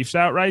beat the Chiefs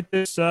outright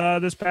this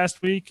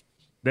past week.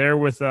 There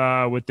with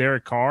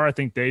Derek Carr. I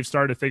think they've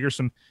started to figure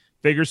some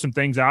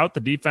things out. The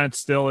defense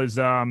still is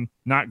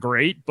not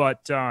great,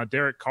 but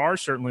Derek Carr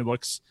certainly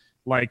looks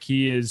like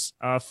he is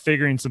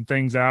figuring some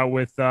things out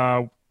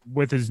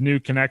with his new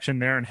connection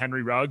there, and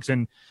Henry Ruggs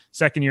and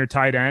second-year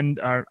tight end.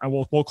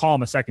 We'll call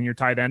him a second-year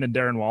tight end, and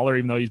Darren Waller,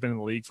 even though he's been in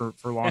the league for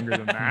longer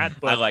than that.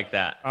 But I like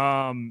that.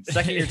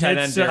 Second-year tight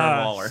end,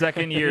 Darren Waller.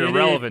 Second-year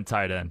relevant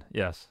tight end.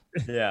 Yes.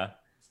 Yeah.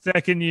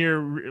 Second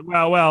year.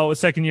 Well,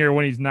 second year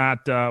when he's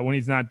not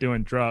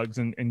doing drugs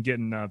and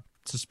getting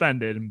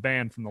suspended and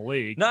banned from the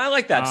league. No, I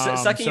like that.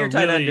 Second-year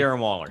tight end, Darren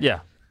Waller. Yeah.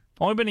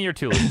 Only been a year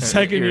two.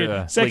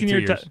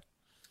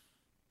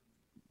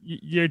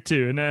 Year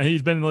two. And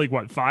he's been in the league,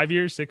 what, 5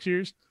 years, 6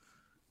 years?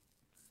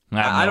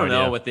 I don't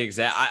know what the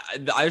exact.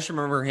 I just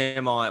remember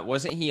him on.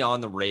 Wasn't he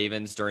on the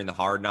Ravens during the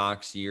Hard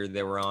Knocks year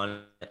they were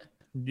on?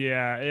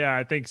 Yeah,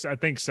 I think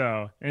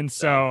so. And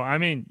so, I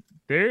mean,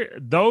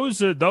 those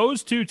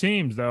two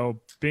teams, though,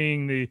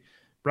 being the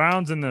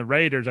Browns and the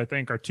Raiders, I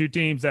think, are two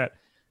teams that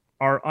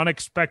are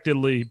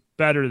unexpectedly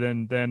better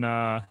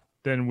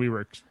than we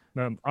were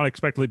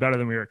unexpectedly better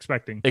than we were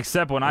expecting.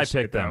 Except when I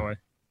picked them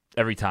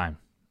every time.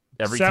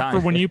 Except for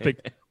when you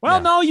picked.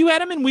 Well, no, you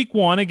had them in week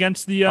one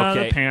against the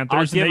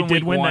Panthers. And they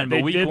did win that.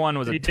 But week one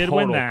was a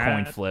total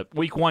coin flip.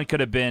 Week one could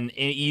have been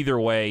either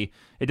way.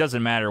 It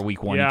doesn't matter.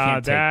 Week one, you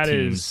can't take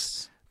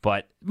teams.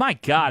 But my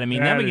God, I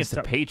mean, them against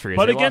the Patriots,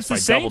 but against the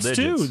Saints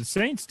too. The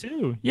Saints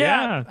too.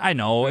 Yeah, I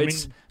know.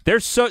 They're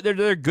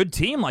a good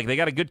team. Like, they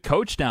got a good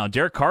coach now.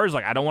 Derek Carr's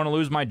like, I don't want to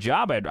lose my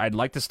job. I'd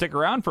like to stick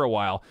around for a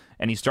while.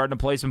 And he's starting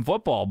to play some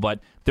football, but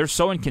they're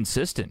so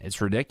inconsistent.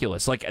 It's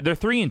ridiculous. Like, they're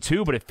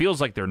 3-2, but it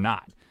feels like they're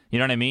not. You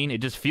know what I mean? It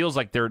just feels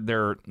like they're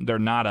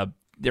not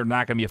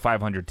going to be a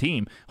 500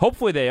 team.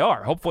 Hopefully they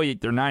are. Hopefully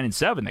they're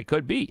 9-7. They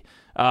could be.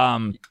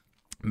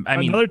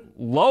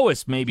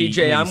 Lowest maybe.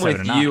 PJ, I'm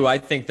with you. I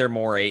think they're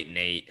more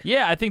 8-8.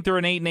 Yeah, I think they're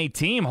an 8-8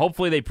 team.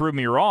 Hopefully they prove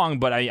me wrong,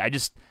 but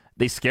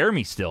they scare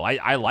me still.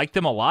 I like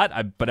them a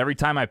lot, but every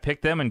time I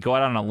pick them and go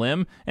out on a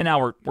limb, and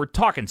now we're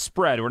talking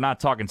spread. We're not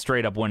talking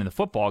straight up winning the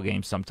football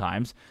game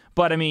sometimes.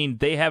 But I mean,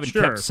 they haven't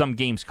kept some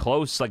games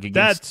close, like against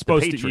that's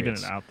supposed the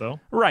Patriots. To even it out, though.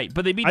 Right,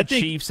 but they beat the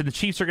Chiefs, and the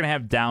Chiefs are going to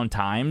have down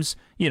times.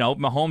 You know,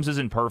 Mahomes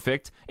isn't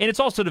perfect, and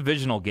it's also a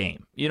divisional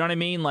game. You know what I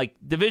mean? Like,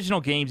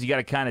 divisional games, you got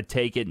to kind of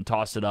take it and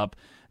toss it up.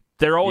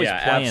 They're always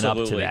playing up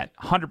to that.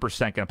 100%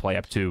 going to play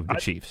up to the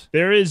Chiefs.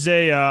 There is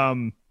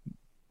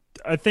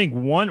I think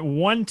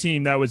one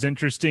team that was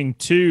interesting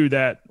too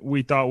that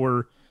we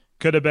thought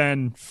could have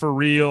been for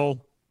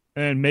real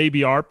and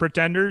maybe are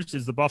pretenders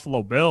is the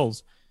Buffalo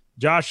Bills.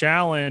 Josh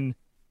Allen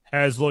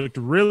has looked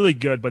really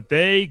good, but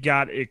they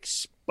got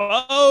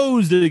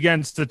exposed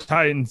against the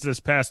Titans this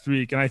past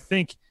week, and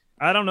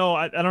I don't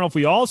know if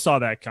we all saw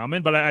that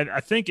coming, but I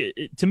think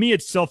to me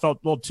it still felt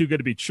a little too good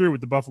to be true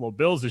with the Buffalo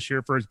Bills this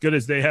year. For as good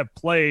as they have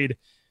played,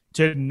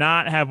 to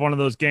not have one of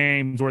those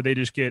games where they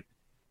just get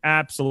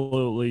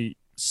absolutely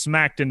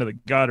smacked into the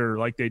gutter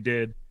like they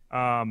did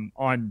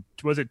on,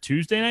 was it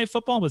Tuesday Night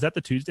Football? Was that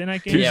the Tuesday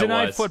night game? Tuesday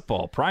Night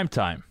Football, prime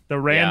time. The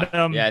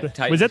random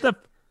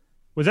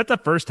was that the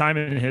first time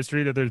in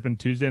history that there's been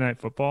Tuesday Night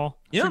Football?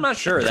 I'm not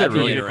sure. That's That'd a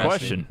really be good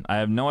interesting. question. I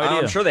have no idea.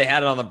 I'm sure they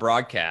had it on the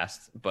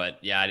broadcast, but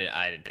yeah,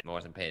 I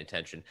wasn't paying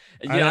attention.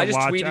 I just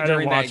tweeted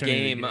during that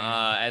game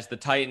as the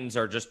Titans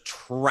are just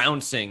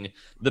trouncing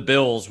the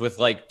Bills with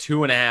like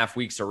 2.5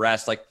 weeks of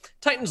rest. Like,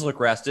 Titans look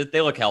rested.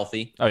 They look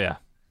healthy. Oh yeah,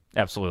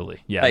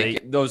 absolutely. Yeah,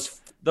 like those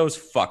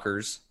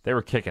fuckers. They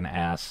were kicking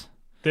ass.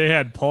 They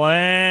had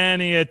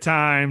plenty of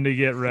time to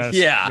get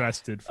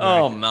rested.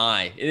 Oh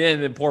my!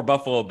 And the poor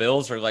Buffalo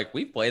Bills are like,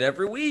 we've played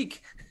every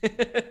week.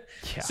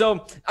 Yeah.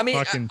 So I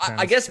mean,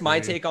 I guess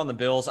my take on the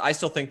Bills, I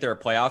still think they're a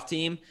playoff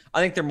team.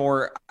 I think they're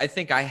more. I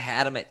think I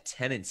had them at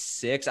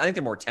 10-6. I think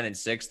they're more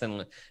 10-6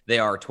 than they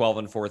are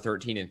 12-4,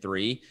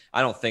 13-3. I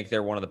don't think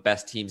they're one of the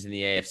best teams in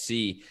the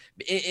AFC.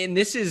 And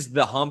this is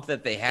the hump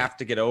that they have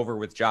to get over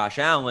with Josh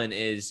Allen.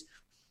 Is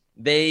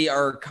they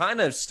are kind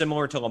of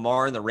similar to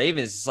Lamar and the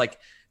Ravens. It's like,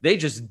 they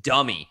just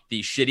dummy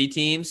these shitty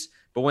teams,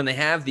 but when they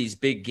have these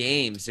big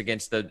games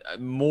against the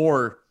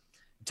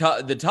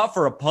the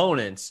tougher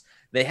opponents,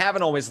 they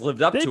haven't always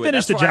lived up to it. They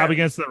finished the job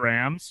against the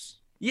Rams.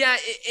 Yeah,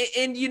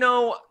 and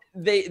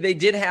they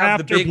did have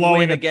the big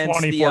win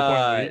against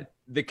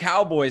the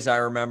Cowboys. I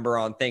remember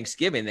on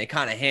Thanksgiving, they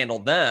kind of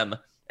handled them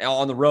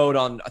on the road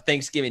on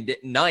Thanksgiving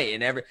night,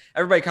 and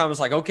everybody kind of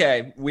was like,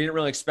 okay, we didn't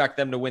really expect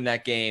them to win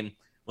that game.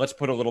 Let's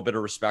put a little bit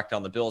of respect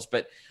on the Bills.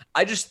 But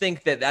I just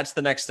think that that's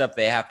the next step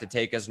they have to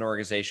take as an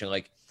organization.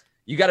 Like,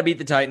 you got to beat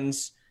the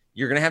Titans.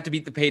 You're going to have to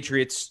beat the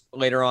Patriots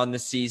later on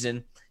this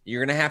season.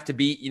 You're going to have to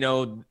beat,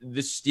 the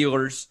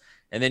Steelers.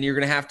 And then you're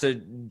going to have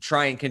to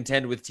try and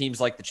contend with teams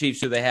like the Chiefs,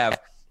 who they have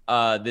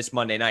this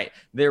Monday night.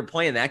 They're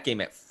playing that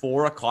game at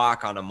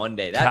 4:00 on a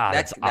Monday.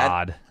 That's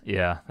odd.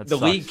 Yeah. The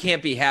league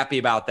can't be happy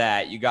about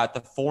that. You got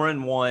the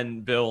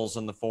 4-1 Bills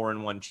and the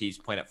 4-1 Chiefs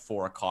playing at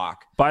 4:00.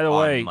 By the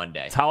way,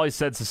 Monday. Tolly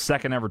said it's the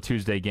second ever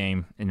Tuesday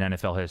game in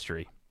NFL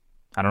history.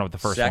 I don't know what the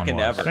first one was. Second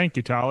ever. Thank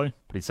you, Tolly.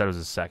 But he said it was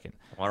his second.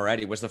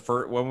 Alrighty.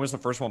 When was the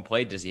first one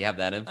played? Does he have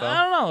that info?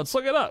 I don't know. Let's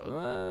look it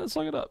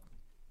up.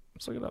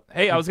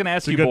 Hey, I was going to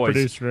ask you good boys.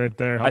 Producer right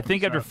there. I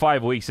think after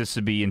 5 weeks, this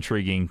would be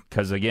intriguing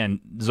because, again,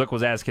 Zook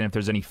was asking if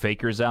there's any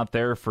fakers out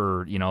there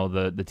for,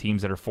 the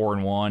teams that are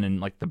 4-1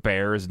 and like the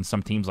Bears and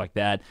some teams like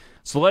that.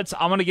 So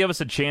I'm going to give us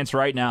a chance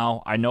right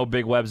now. I know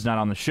Big Web's not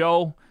on the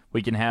show.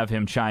 We can have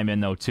him chime in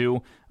though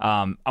too.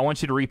 I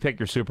want you to repick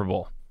your Super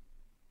Bowl.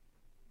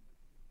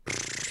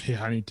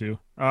 Yeah, I need to.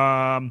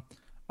 All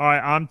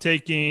right, I'm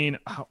taking.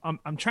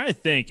 I'm trying to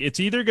think. It's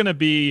either going to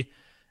be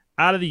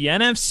out of the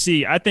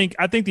NFC. I think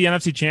the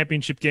NFC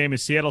Championship game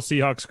is Seattle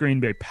Seahawks, Green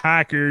Bay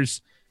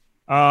Packers.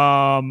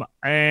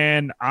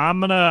 And I'm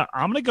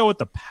gonna go with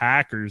the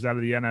Packers out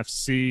of the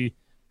NFC.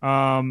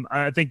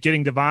 I think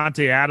getting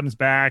Devontae Adams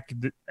back,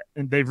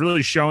 and they've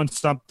really shown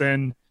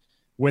something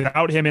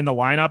without him in the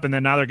lineup, and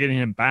then now they're getting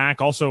him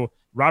back. Also,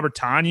 Robert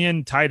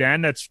Tonyan, tight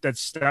end, that's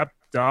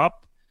stepped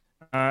up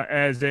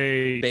as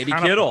a baby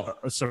Kittle,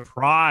 a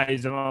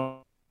surprise. I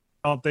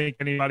don't think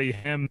anybody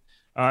him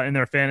in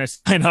their fantasy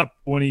lineup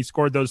when he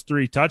scored those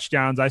 3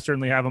 touchdowns. I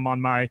certainly have him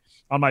on my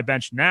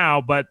bench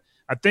now, but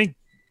I think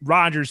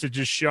Rodgers has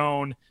just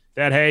shown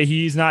that, hey,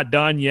 he's not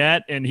done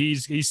yet, and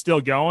he's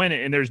still going,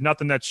 and there's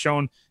nothing that's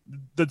shown.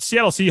 The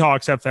Seattle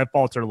Seahawks have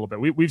faltered a little bit.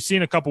 We've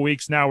seen a couple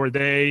weeks now where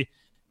they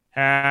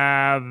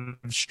have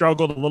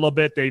struggled a little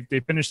bit. They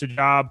finished the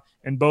job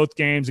in both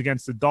games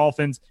against the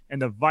Dolphins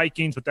and the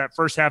Vikings, but that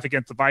first half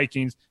against the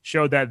Vikings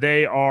showed that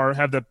they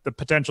have the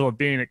potential of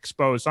being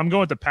exposed. So I'm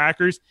going with the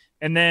Packers.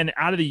 And then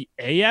out of the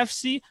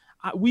AFC,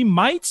 we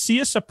might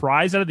see a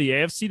surprise out of the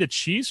AFC. The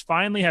Chiefs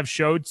finally have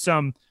showed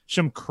some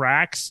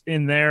cracks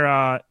in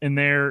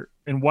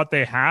what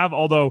they have,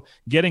 although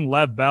getting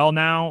Lev Bell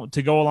now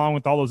to go along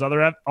with all those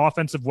other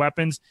offensive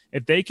weapons,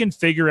 if they can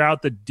figure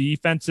out the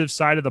defensive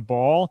side of the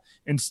ball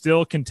and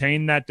still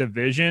contain that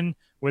division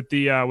with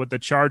the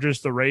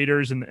Chargers, the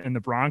Raiders, and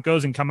the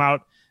Broncos and come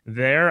out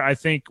there, I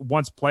think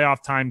once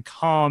playoff time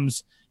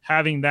comes,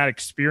 having that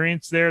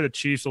experience there, the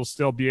Chiefs will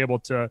still be able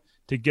to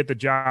get the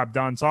job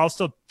done. So I'll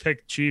still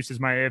pick Chiefs as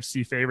my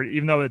AFC favorite,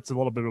 even though it's a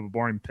little bit of a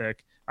boring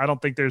pick. I don't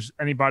think there's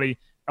anybody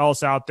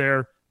else out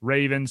there.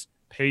 Ravens,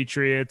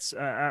 Patriots.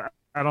 I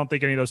don't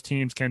think any of those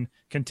teams can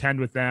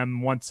contend with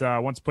them once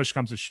push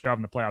comes to shove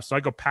in the playoffs. So I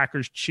go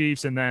Packers,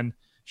 Chiefs, and then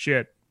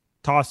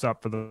toss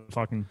up for the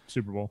fucking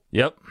Super Bowl.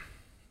 Yep.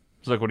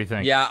 So, what do you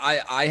think? Yeah,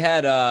 I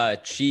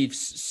had Chiefs,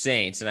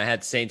 Saints, and I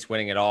had Saints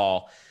winning it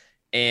all.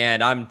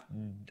 And I'm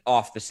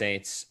off the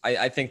Saints.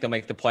 I think they'll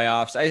make the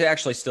playoffs. I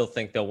actually still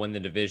think they'll win the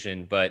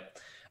division, but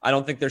I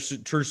don't think they're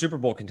true Super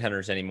Bowl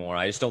contenders anymore.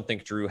 I just don't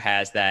think Drew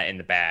has that in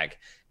the bag.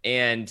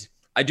 And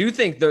I do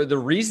think the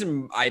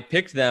reason I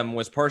picked them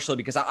was partially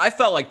because I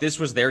felt like this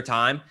was their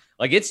time.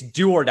 Like, it's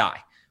do or die.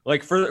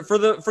 Like for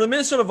the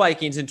Minnesota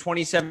Vikings in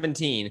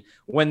 2017,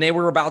 when they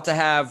were about to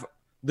have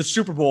the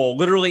Super Bowl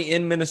literally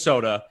in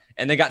Minnesota,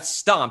 and they got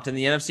stomped in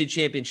the NFC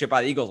Championship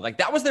by the Eagles. Like,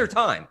 that was their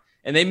time,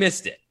 and they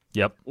missed it.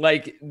 Yep.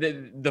 Like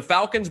the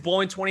Falcons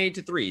blowing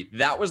 28-3,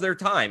 that was their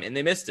time, and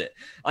they missed it.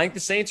 I think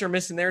the Saints are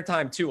missing their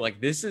time too. Like,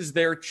 this is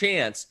their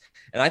chance,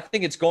 and I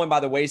think it's going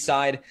by the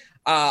wayside.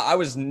 I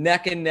was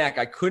neck and neck.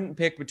 I couldn't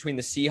pick between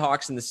the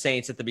Seahawks and the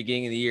Saints at the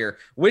beginning of the year.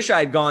 Wish I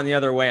had gone the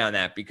other way on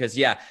that because,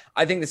 yeah,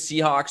 I think the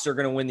Seahawks are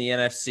going to win the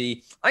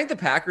NFC. I think the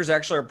Packers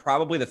actually are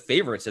probably the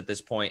favorites at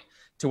this point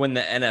to win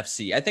the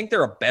NFC. I think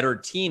they're a better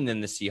team than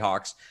the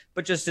Seahawks,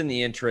 but just in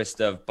the interest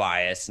of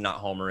bias,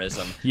 not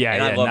homerism.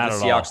 I love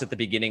the Seahawks at the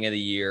beginning of the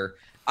year.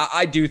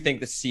 I do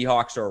think the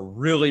Seahawks are a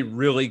really,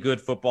 really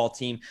good football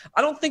team.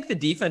 I don't think the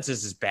defense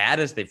is as bad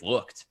as they've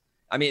looked.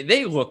 I mean,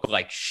 they look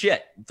like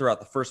shit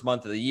throughout the first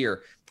month of the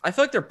year. I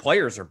feel like their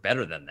players are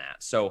better than that.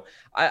 So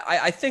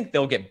I think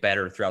they'll get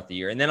better throughout the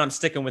year. And then I'm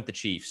sticking with the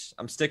Chiefs.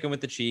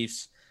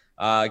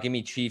 Give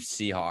me Chiefs,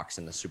 Seahawks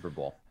in the Super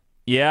Bowl.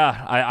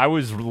 Yeah, I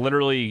was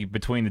literally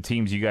between the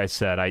teams you guys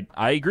said.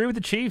 I agree with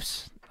the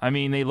Chiefs. I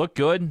mean, they look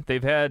good.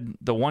 They've had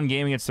the one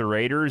game against the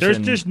Raiders. There's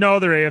just no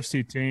other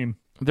AFC team.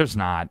 There's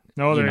not.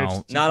 No,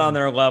 not on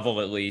their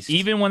level, at least.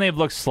 Even when they've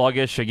looked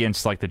sluggish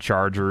against like the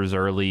Chargers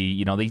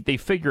early, they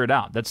figure it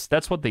out.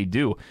 That's what they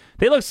do.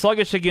 They looked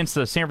sluggish against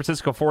the San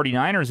Francisco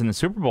 49ers in the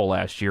Super Bowl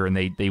last year, and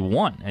they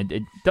won.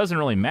 It doesn't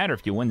really matter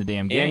if you win the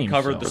damn game. And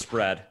covered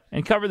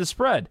the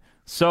spread.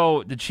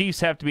 So the Chiefs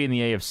have to be in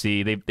the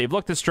AFC. They've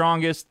looked the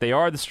strongest. They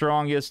are the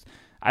strongest.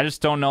 I just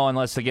don't know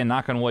unless, again,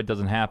 knock on wood,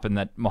 doesn't happen,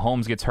 that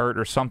Mahomes gets hurt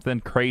or something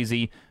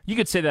crazy. You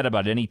could say that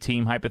about any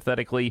team,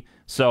 hypothetically.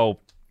 So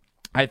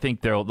I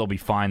think they'll be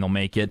fine. They'll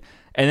make it.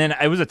 And then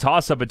it was a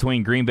toss-up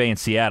between Green Bay and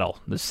Seattle,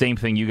 the same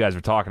thing you guys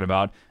were talking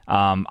about.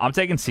 I'm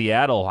taking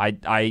Seattle.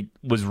 I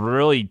was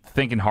really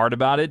thinking hard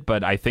about it,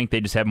 but I think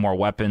they just have more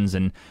weapons.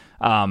 And,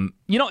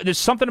 there's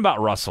something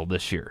about Russell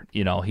this year.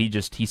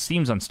 He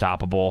seems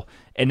unstoppable.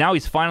 And now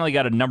he's finally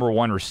got a number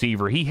one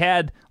receiver. He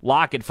had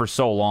Lockett for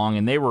so long,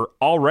 and they were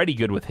already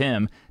good with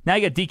him. Now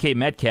you got DK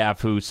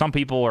Metcalf, who some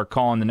people are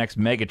calling the next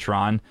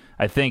Megatron.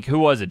 I think, who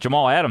was it?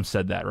 Jamal Adams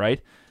said that,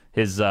 right?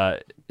 His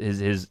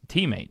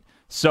teammate.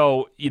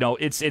 So,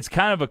 it's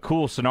kind of a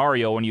cool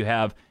scenario when you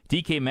have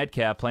DK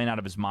Metcalf playing out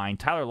of his mind,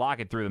 Tyler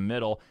Lockett through the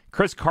middle,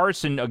 Chris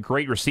Carson, a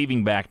great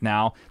receiving back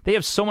now. They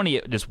have so many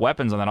just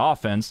weapons on that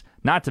offense,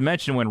 not to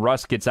mention when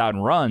Russ gets out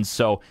and runs.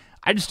 So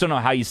I just don't know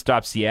how you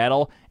stop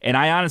Seattle. And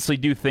I honestly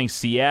do think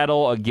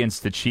Seattle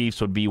against the Chiefs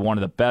would be one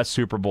of the best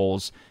Super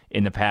Bowls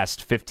in the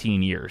past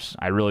 15 years.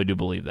 I really do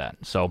believe that.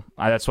 So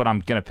that's what I'm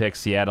going to pick,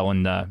 Seattle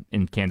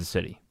in Kansas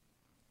City.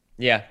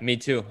 Yeah, me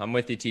too. I'm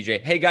with you,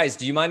 TJ. Hey, guys,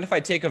 do you mind if I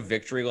take a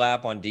victory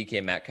lap on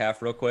DK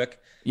Metcalf real quick?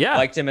 Yeah. I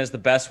liked him as the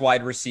best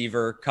wide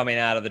receiver coming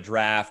out of the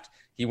draft.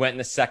 He went in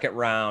the second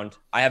round.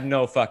 I have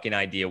no fucking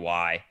idea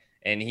why.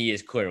 And he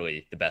is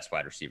clearly the best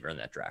wide receiver in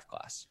that draft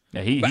class.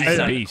 Yeah, he's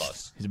a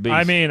beast. He's a beast.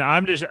 I mean, I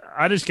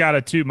just got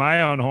to toot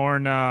my own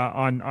horn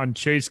on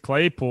Chase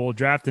Claypool,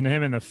 drafting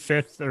him in the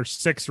 5th or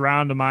 6th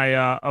round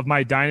of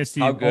my dynasty.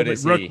 How good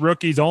is he?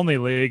 Rookies only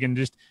league, and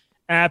just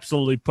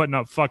absolutely putting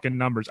up fucking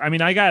numbers. I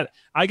mean, I got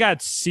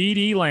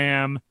CeeDee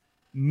Lamb,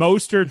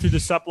 Mostert through the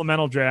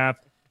supplemental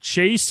draft,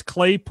 Chase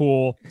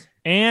Claypool,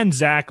 and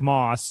Zach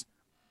Moss,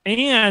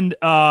 and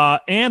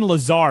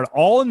Lazard,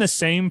 all in the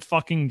same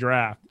fucking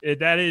draft.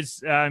 That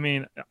is,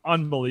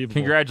 unbelievable.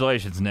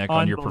 Congratulations, Nick,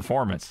 on your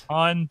performance.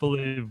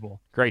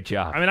 Unbelievable. Great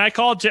job. I mean,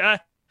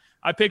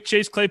 I picked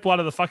Chase Claypool out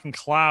of the fucking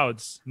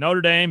clouds.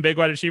 Notre Dame, big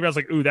wide receiver. I was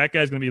like, ooh, that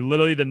guy's going to be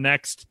literally the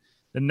next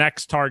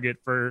target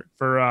for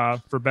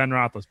Ben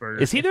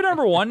Roethlisberger. Is he the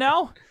number one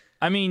now?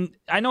 I mean,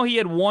 I know he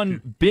had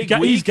one big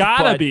week. He's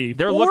got to be.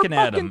 They're looking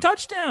at him.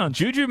 Touchdowns.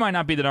 Juju might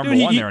not be the number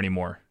one there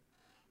anymore.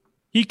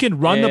 He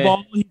can run the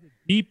ball. He's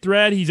a deep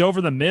threat. He's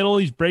over the middle.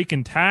 He's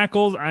breaking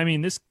tackles. I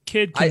mean, this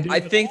kid can I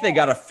think they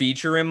got to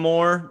feature him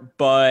more,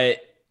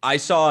 but I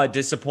saw a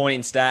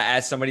disappointing stat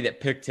as somebody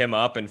that picked him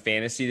up in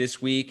fantasy this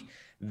week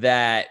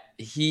that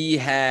he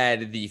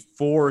had the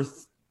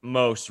 4th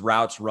most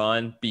routes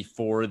run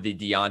before the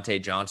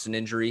Deontay Johnson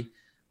injury.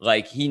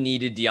 Like, he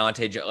needed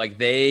Deontay. Like,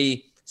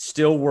 they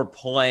still were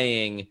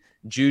playing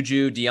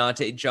Juju,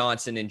 Deontay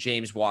Johnson, and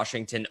James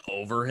Washington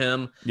over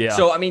him. Yeah.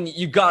 So, I mean,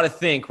 you got to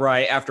think,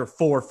 right, after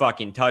 4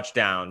 fucking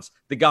touchdowns,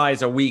 the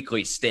guy's a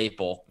weekly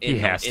staple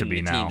in the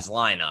team's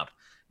lineup.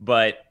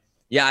 But,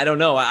 yeah, I don't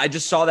know. I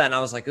just saw that, and I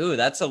was like, ooh,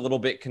 that's a little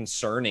bit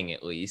concerning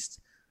at least.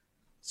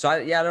 So,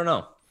 I don't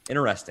know.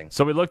 Interesting.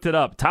 So we looked it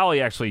up.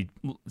 Tally actually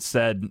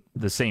said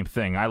the same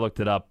thing. I looked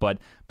it up. But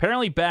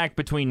apparently back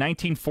between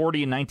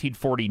 1940 and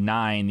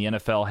 1949, the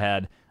NFL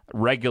had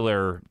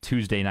regular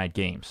Tuesday night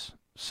games.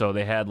 So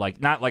they had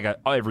not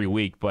every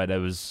week, but it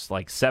was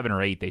like 7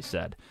 or 8, they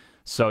said.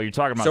 So you're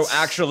talking about... So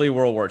actually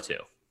World War II.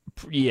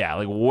 Yeah,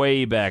 like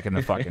way back in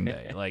the fucking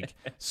day.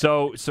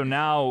 So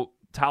now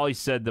Tally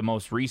said the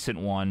most recent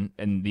one,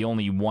 and the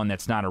only one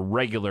that's not a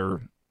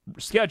regular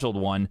scheduled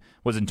one,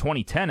 was in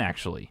 2010,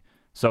 actually.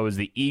 So it was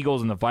the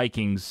Eagles and the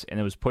Vikings, and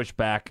it was pushed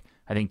back,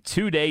 I think,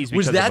 2 days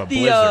because of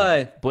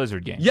a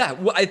blizzard game. Yeah,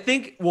 well, I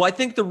think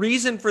the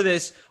reason for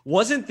this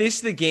wasn't this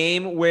the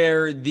game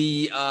where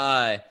the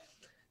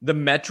the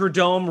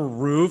Metrodome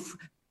roof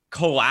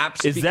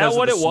collapsed. Is that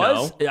what it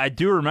was? I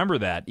do remember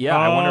that. Yeah,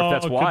 I wonder if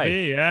that's why.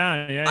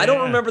 Yeah. I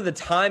don't remember the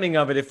timing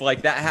of it, if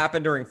like that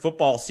happened during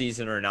football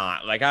season or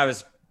not. Like I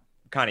was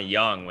kind of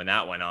young when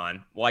that went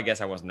on. Well, I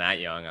guess I wasn't that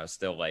young. I was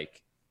still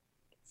like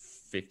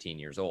 15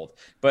 years old.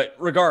 But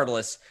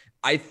regardless,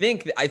 I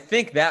think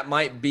that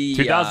might be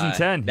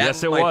 2010.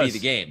 Yes, it was. Be the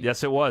game.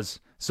 Yes, it was.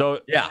 So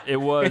yeah, it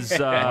was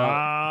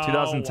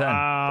 2010.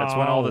 Wow, that's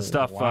when all the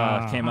stuff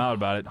came out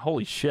about it.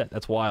 Holy shit,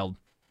 that's wild.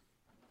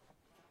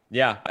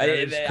 Yeah,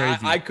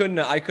 I couldn't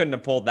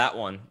have pulled that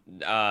one.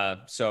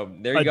 So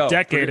there you go. A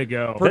decade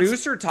ago.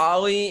 Producer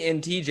Tolly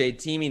and TJ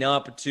teaming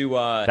up to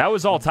that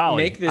was all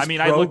Tolly. Make this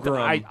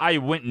I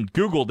went and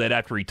Googled it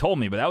after he told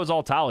me, but that was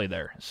all Tolly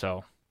there.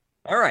 So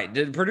all right,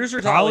 did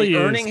producer Tolly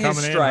earning his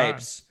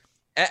stripes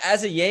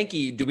as a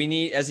Yankee?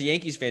 As a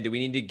Yankees fan, do we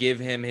need to give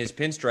him his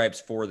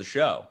pinstripes for the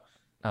show?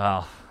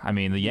 I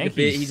mean, the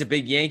Yankees. He's a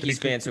big Yankees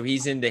fan, so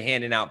he's into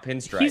handing out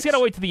pinstripes. He's got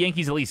to wait till the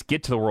Yankees at least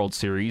get to the World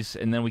Series,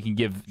 and then we can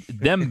give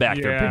them back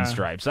their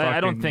pinstripes.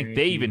 I don't think Yankees.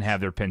 They even have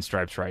their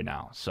pinstripes right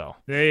now. So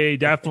they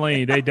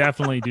definitely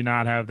do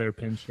not have their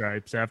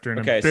pinstripes after an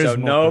abysmal so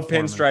no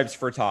performance. Pinstripes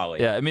for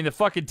Tolly. Yeah, I mean the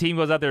fucking team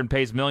goes out there and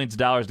pays millions of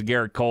dollars to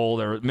Garrett Cole.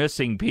 They're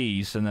missing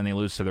piece, and then they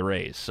lose to the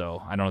Rays.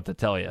 So I don't know what to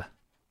tell you.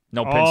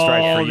 No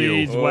pinstripes for you. All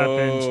these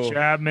weapons: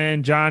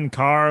 Chapman,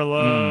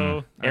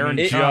 Giancarlo, Aaron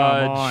Judge.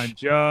 Come on,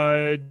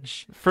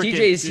 Judge. TJ,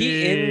 is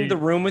he in the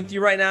room with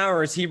you right now,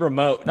 or is he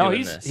remote? No,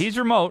 he's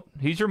remote.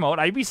 He's remote.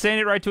 I'd be saying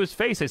it right to his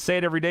face. I say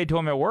it every day to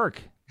him at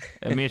work.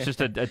 I mean, it's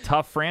just a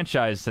tough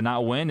franchise to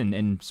not win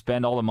and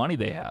spend all the money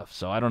they have.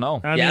 So I don't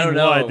know. I don't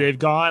know. They've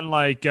gone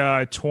like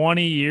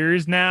 20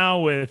 years now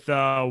with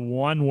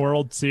one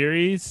World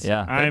Series.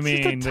 Yeah, I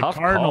mean, the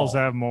Cardinals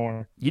have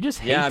more. You just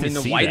hate to see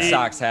the White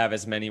Sox have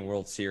as many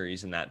World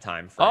Series in that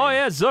time frame. Oh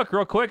yeah, Zook,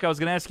 real quick, I was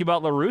going to ask you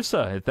about La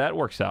Russa if that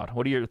works out.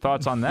 What are your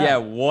thoughts on that? Yeah,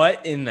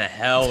 what in the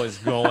hell is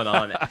going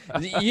on?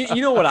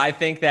 you know what I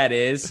think that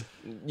is?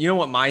 You know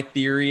what my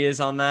theory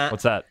is on that?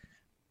 What's that?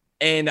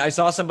 And I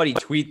saw somebody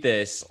tweet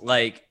this,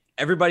 like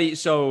everybody.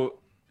 So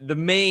the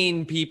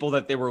main people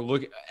that they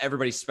were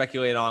everybody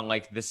speculated on,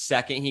 like the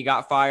second he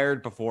got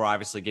fired, before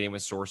obviously getting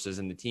with sources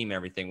and the team and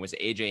everything, was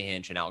AJ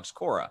Hinch and Alex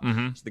Cora.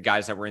 Mm-hmm. So the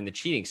guys that were in the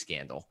cheating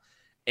scandal.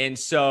 And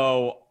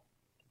so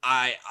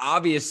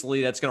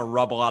obviously that's going to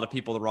rub a lot of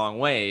people the wrong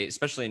way,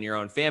 especially in your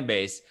own fan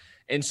base.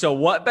 And so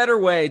what better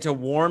way to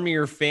warm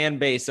your fan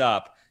base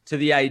up to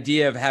the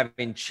idea of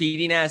having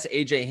cheating-ass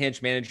AJ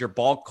Hinch manage your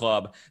ball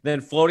club than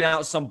floating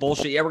out some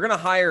bullshit? Yeah, we're going to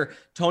hire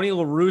Tony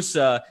La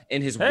Russa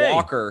and his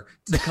walker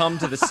to come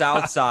to the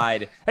South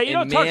Side hey, you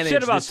and don't talk manage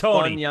shit about this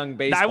Tony. fun young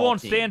baseball I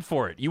won't team. stand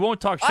for it. You won't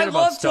talk shit about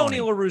I love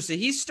Tony La Russa.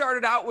 He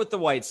started out with the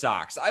White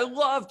Sox. I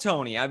love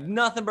Tony. I have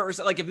nothing but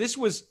respect. Like, if this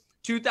was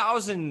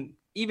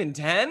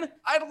 2010,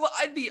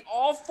 I'd be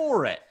all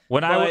for it.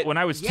 When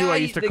I was 2, I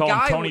used to call him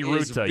Tony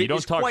Ruta. You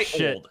don't talk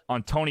shit old.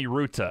 on Tony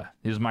Ruta.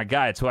 He was my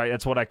guy.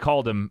 That's what I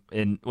called him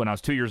when I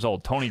was 2 years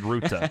old. Tony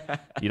Ruta.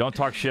 You don't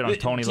talk shit on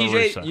Tony La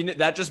Russa.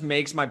 That just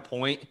makes my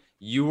point.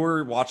 You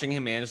were watching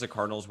him manage the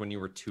Cardinals when you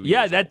were 2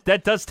 years old. Yeah,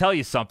 that does tell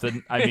you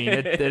something. I mean,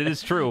 it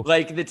is true.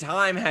 Like, the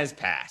time has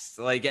passed.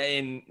 Like,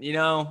 and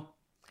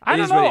I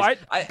don't know.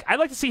 I'd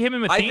like to see him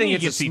and Matheny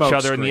against each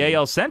other in the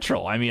AL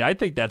Central. I mean, I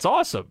think that's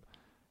awesome.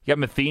 You got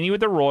Matheny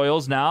with the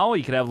Royals now.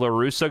 You could have La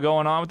Russa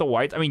going on with the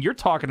Whites. I mean, you're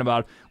talking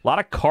about a lot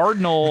of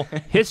Cardinal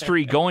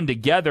history going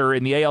together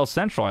in the AL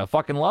Central. I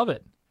fucking love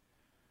it.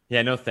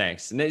 Yeah, no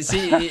thanks.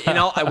 See,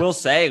 I will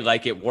say,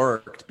 like, it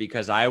worked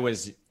because I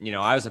was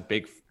a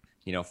big,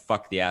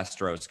 fuck the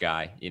Astros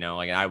guy.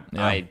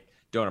 I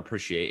don't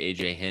appreciate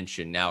AJ Hinch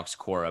and Alex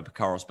Cora,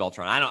 Carlos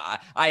Beltran.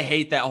 I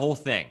hate that whole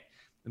thing,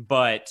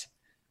 but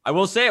I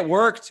will say it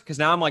worked because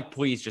now I'm like,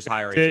 please just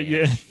hire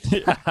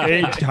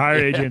AJ. Hire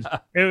agents.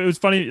 It was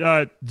funny.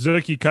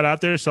 Zook, you cut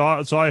out there. So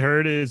all I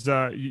heard is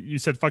you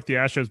said fuck the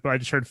Astros, but I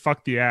just heard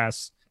fuck the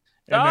ass,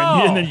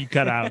 and then you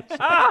cut out.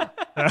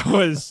 That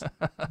was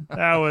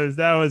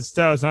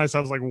nice. I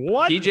was like,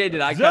 what? TJ,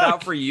 did I cut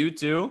out for you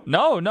too?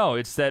 No.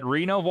 It's that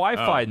Reno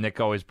Wi-Fi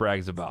Nick always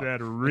brags about.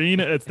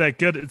 It's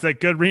that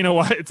good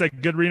Reno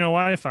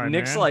Wi-Fi.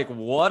 Nick's man. like,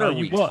 what are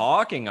we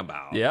talking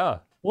about? Yeah.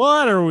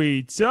 What are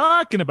we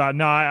talking about?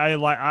 No,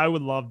 I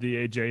would love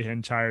the AJ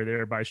Hinch hire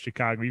there by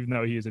Chicago, even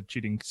though he is a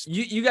cheating.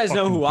 You guys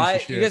know who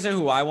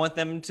I want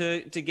them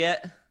to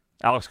get?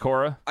 Alex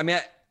Cora. I mean,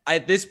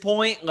 at this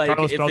point, like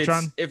Carlos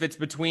if it's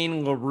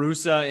between La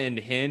Russa and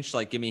Hinch,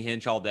 like give me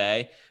Hinch all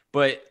day.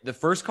 But the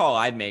first call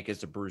I'd make is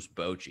to Bruce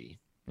Bochy.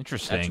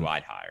 Interesting. That's who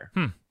I'd hire.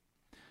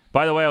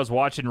 By the way, I was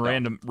watching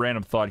random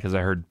thought because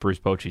I heard Bruce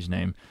Bochy's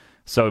name.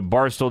 So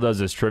Barstool does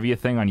this trivia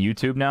thing on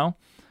YouTube now,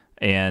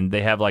 and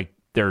they have like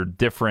their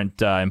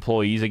different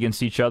employees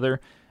against each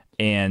other,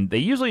 and they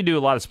usually do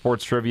a lot of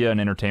sports trivia and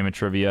entertainment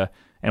trivia.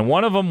 And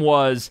one of them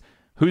was,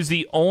 who's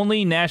the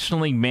only National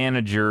League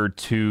manager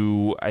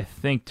to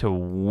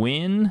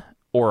win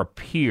or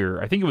appear?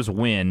 I think it was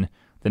win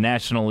the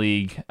National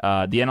League,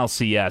 the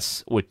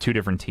NLCS with 2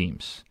 different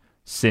teams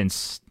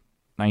since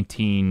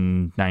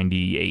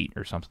 1998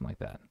 or something like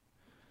that.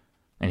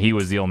 And he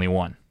was the only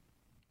one.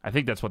 I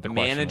think that's what the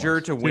question manager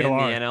was. to win the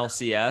TLR.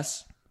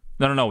 NLCS.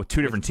 No, with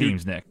two different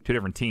teams, Nick. Two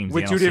different teams.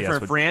 With the two NLCS,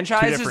 different with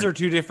franchises or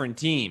two different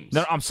teams?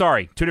 No, I'm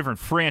sorry. Two different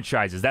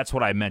franchises. That's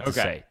what I meant to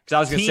say. Because I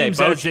was going to say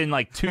teams as in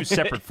like two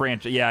separate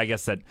franchises. Yeah, I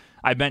guess that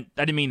I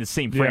didn't mean the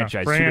same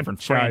franchise. Two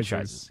different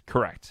franchises.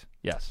 Correct.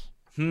 Yes.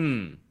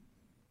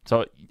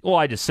 So,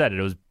 I just said it.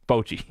 It was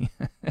Bochy.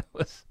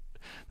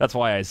 That's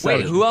why I said it.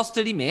 Wait, who else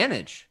did he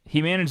manage?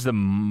 He managed the,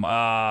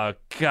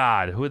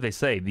 who did they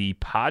say? The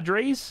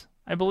Padres,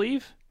 I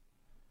believe.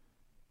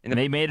 And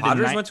they made it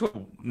Padres in went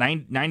to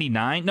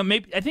 99. No,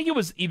 maybe I think it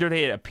was either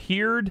they had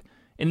appeared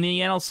in the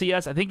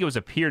NLCS. I think it was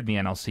appeared in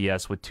the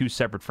NLCS with two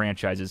separate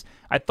franchises.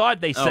 I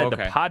thought they said the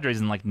Padres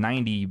in like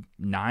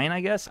 99, I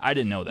guess. I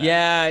didn't know that.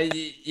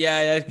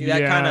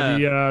 That kind of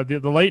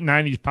the late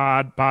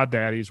 90s pod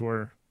daddies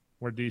were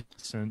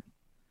decent.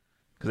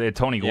 Because they had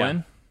Tony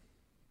Gwynn.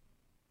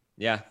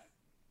 Yeah.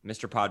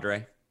 Mr.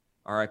 Padre.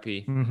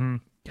 R.I.P. Mm-hmm.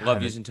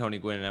 Love using Tony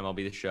Gwynn in MLB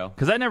The Show.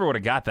 Because I never would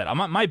have got that.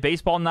 My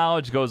baseball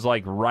knowledge goes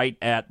like right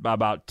at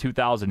about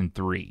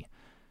 2003.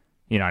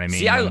 You know what I mean?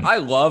 See, I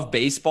love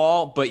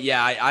baseball, but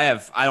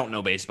I don't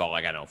know baseball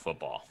like I know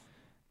football.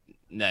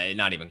 No,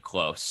 not even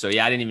close. So, I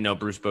didn't even know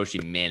Bruce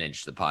Bochy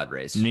managed the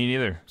Padres. Me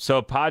neither.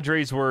 So,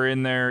 Padres were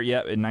in there,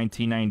 in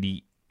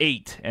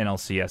 1998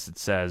 NLCS, it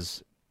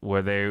says,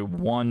 where they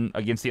won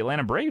against the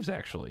Atlanta Braves,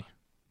 actually.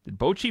 Did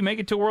Bochy make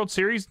it to a World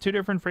Series, two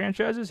different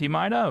franchises? He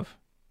might have.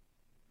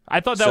 I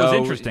thought that was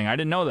interesting. I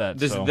didn't know that.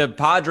 The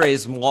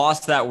Padres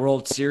lost that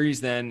World Series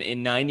then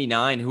in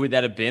 99. Who would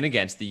that have been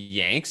against? The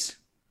Yanks?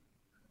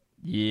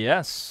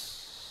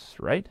 Yes.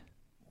 Right?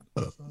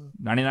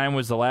 99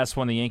 was the last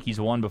one the Yankees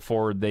won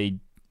before they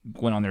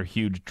went on their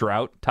huge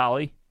drought.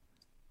 Tolly?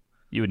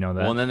 You would know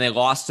that. Well, and then they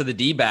lost to the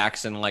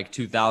D-backs in like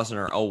 2000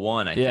 or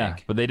 01, I think. Yeah,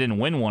 but they didn't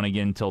win one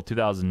again until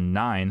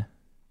 2009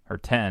 or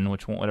 10,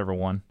 whatever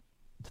one.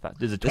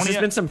 Is it 20? This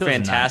has been some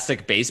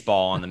fantastic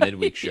baseball on the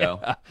midweek show.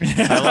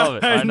 I love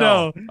it. I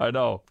know.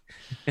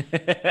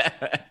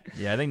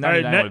 Yeah, I think 99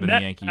 would have been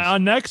the Yankees.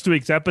 On next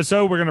week's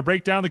episode, we're going to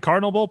break down the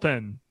Cardinal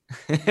bullpen.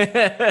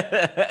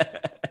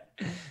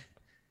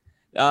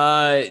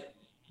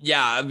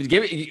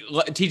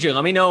 TJ,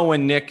 let me know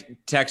when Nick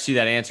texts you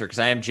that answer because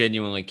I am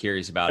genuinely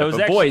curious about it.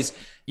 But boys,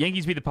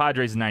 Yankees beat the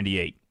Padres in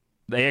 98.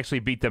 They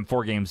actually beat them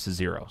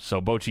 4-0. So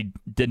Bochy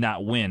did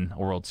not win a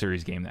World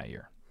Series game that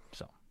year.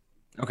 So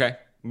okay.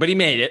 But he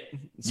made it.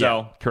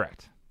 So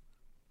correct.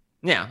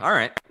 Yeah, all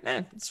right.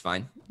 It's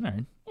fine. All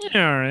right.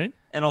 Yeah, all right.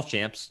 NL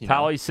champs.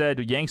 Tally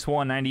said Yanks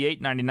won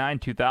 98, 99,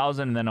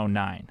 2000, and then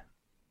 09.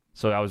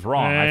 So I was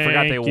wrong. I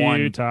forgot they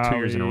won 2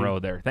 years in a row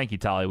there. Thank you,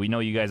 Tally. We know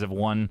you guys have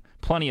won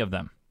plenty of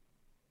them.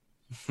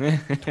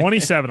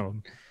 27 of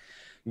them.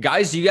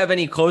 Guys, do you have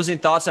any closing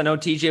thoughts? I know,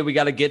 TJ, we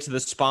got to get to the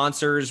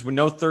sponsors. With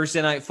no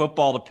Thursday night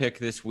football to pick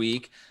this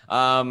week. What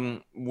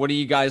are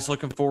you guys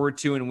looking forward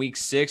to in week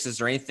 6? Is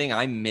there anything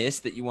I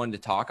missed that you wanted to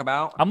talk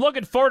about? I'm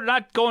looking forward to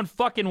not going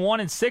fucking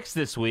 1-6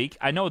 this week.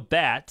 I know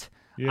that.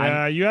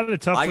 Yeah, you had a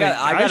tough week.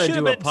 I got to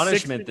do a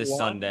punishment this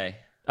Sunday.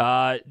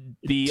 The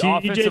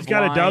TJ's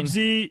got a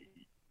dubsy.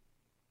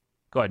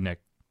 Go ahead, Nick.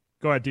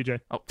 Go ahead,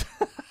 TJ. Oh.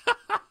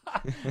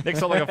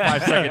 Nick's on like a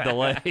 5-second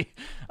delay.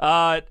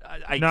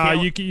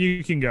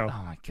 You can go.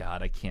 Oh my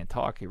God, I can't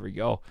talk. Here we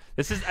go.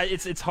 This is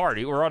it's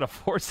hard. We're on a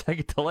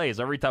 4-second delay.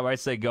 So every time I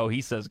say go,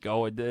 he says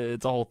go.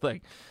 It's a whole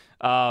thing.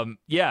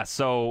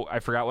 So I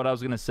forgot what I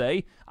was gonna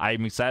say.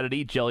 I'm excited to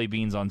eat jelly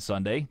beans on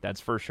Sunday. That's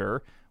for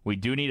sure. We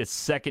do need a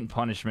second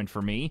punishment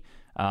for me.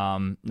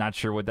 Not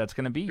sure what that's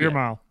gonna be. Beer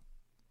mile,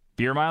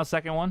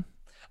 second one.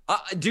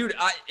 Dude,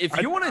 if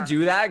you want to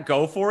do that,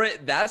 go for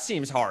it. That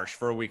seems harsh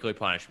for a weekly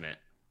punishment.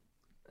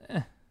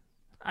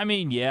 I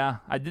mean, yeah.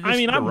 I'm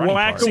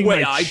waxing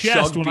my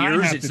chest when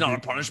I have it's not a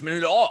punishment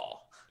at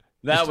all.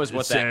 That was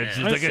what that meant. It's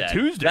like a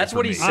Tuesday. That's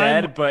what he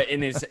said, but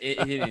in his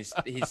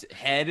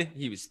head,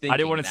 he was thinking. I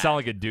didn't want to sound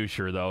like a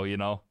doucher, though. You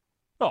know.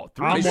 Oh,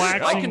 I'm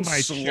waxing I can my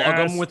slug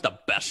chest, him with the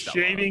best.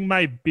 Shaving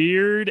my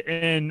beard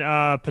and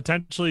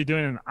potentially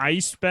doing an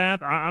ice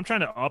bath. I'm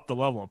trying to up the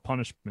level of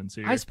punishments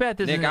here. Ice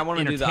bath isn't Nick, I want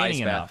to do the ice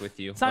enough. bath with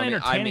you. It's not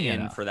entertaining I'm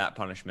in enough for that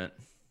punishment.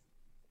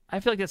 I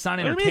feel like that's not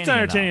entertaining. What do you mean it's not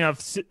entertaining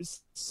enough?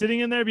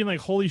 Sitting in there being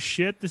like, "Holy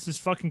shit, this is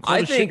fucking cool."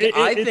 I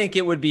think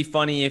it would be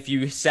funny if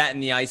you sat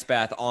in the ice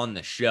bath on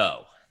the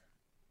show.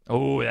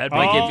 Oh, that'd be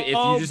like if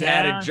you just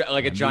had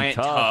a giant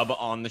tub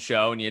on the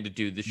show and you had to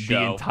do the show,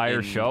 the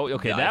entire show.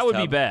 Okay, that would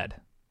be bad.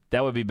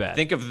 That would be bad.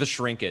 Think of the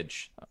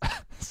shrinkage.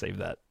 Save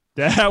that.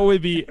 That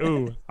would be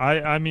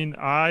I mean,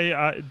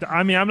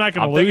 I'm not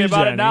going to lose. I'm thinking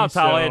about any, it now,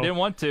 Tally. so. I didn't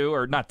want to,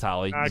 or not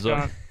Tally.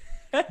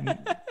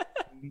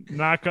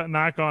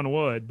 Knock on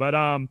wood, but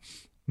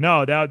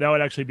no, that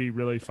would actually be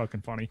really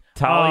fucking funny.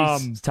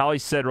 Tally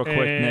said real quick,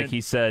 Nick. He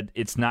said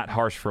it's not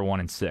harsh for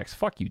 1-6.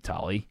 Fuck you,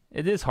 Tally.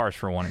 It is harsh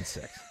for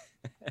 1-6.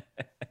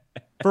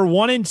 For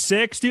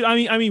 1-6, dude.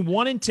 I mean,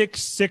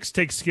 1-6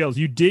 takes skills.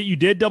 You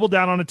did double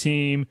down on a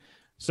team,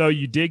 so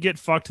you did get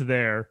fucked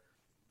there.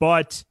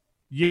 But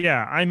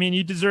yeah, I mean,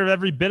 you deserve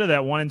every bit of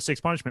that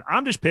 1-6 punishment.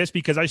 I'm just pissed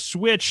because I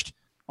switched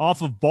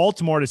off of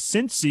Baltimore to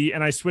Cincy,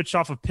 and I switched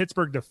off of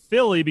Pittsburgh to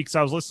Philly because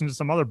I was listening to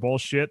some other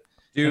bullshit.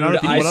 Dude,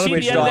 I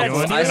switched off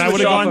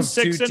of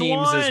two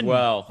teams as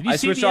well. I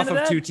switched off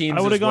of two teams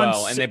as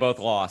well, and they both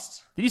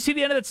lost. Did you see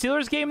the end of that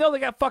Steelers game, though? They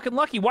got fucking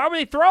lucky. Why were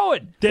they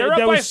throwing? They're up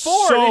by 4.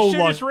 So they should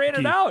have just ran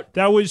it out.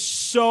 That was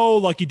so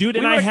lucky, dude.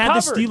 And I had the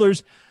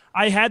Steelers.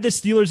 I had the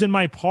Steelers in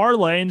my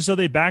parlay, and so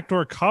they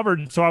backdoor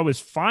covered, so I was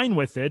fine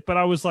with it. But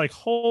I was like,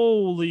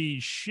 holy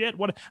shit.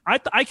 What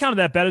I counted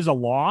that bet as a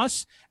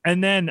loss.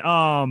 And then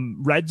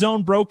red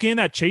zone broke in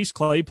at Chase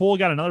Claypool,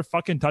 got another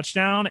fucking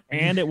touchdown,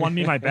 and it won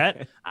me my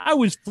bet. I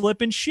was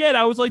flipping shit.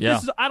 I was like,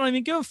 I don't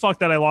even give a fuck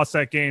that I lost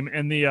that game.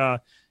 And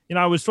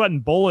I was sweating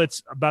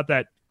bullets about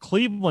that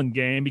Cleveland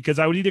game because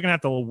I was either gonna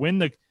have to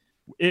win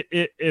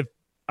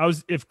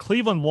if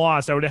Cleveland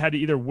lost, I would have had to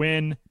either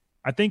win.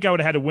 I think I would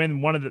have had to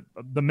win one of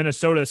the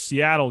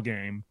Minnesota-Seattle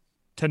game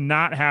to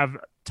not have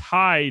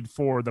tied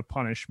for the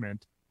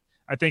punishment,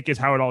 I think is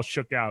how it all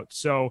shook out.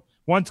 So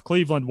once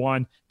Cleveland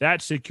won,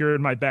 that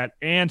secured my bet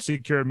and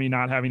secured me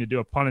not having to do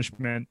a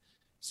punishment.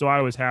 So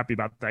I was happy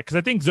about that because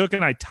I think Zook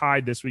and I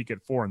tied this week at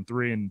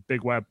 4-3, and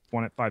Big Web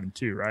won at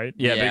 5-2, right?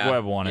 Yeah, Big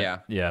Web won it.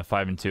 Yeah,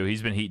 5-2.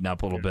 He's been heating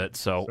up a little bit.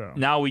 So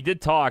now we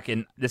did talk,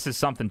 and this is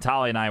something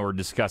Tali and I were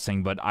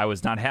discussing, but I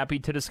was not happy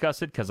to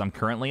discuss it because I'm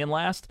currently in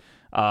last.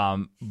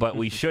 But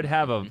we should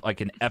have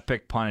an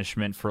epic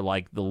punishment for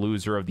like the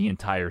loser of the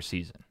entire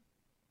season.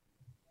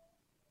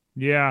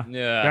 Yeah,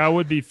 that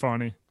would be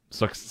funny.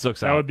 Zook's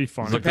that out. would be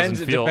funny.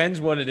 Depends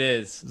what it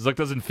is. Zook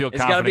doesn't feel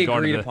confident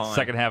going into the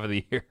second half of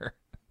the year.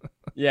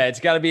 Yeah, it's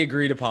got to be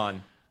agreed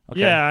upon.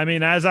 Okay. Yeah, I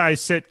mean, as I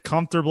sit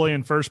comfortably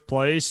in first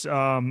place,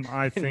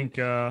 I think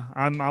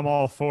I'm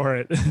all for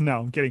it. No,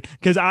 I'm kidding.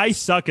 Because I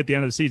suck at the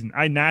end of the season.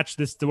 I natch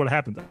this to what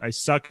happens. I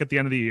suck at the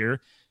end of the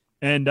year,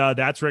 and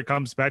that's where it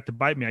comes back to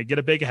bite me. I get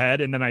a big head,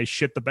 and then I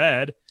shit the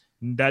bed.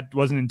 And that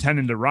wasn't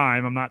intended to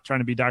rhyme. I'm not trying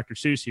to be Dr.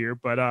 Seuss here,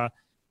 but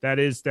that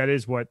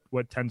is what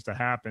tends to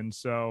happen.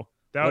 So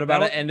what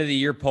about an end of the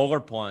year polar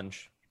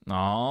plunge?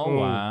 Oh,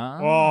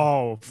 wow.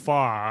 Oh,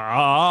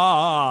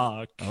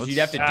 fuck. You'd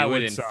have to do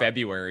it in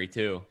February,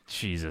 too.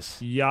 Jesus.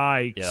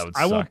 Yikes. Yeah,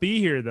 I won't be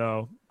here,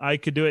 though. I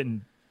could do it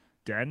in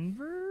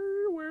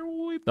Denver? Where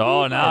will we be?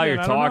 Oh, now you're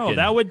talking.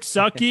 That would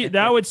suck.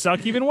 That would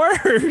suck even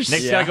worse.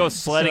 Nick's got to go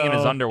sledding in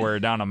his underwear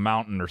down a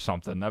mountain or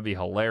something. That'd be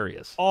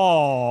hilarious.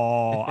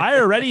 Oh, I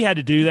already had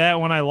to do that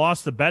when I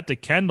lost the bet to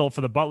Kendall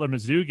for the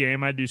Butler-Mizzou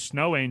game. I'd do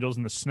snow angels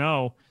in the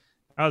snow.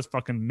 I was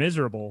fucking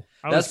miserable.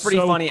 That's pretty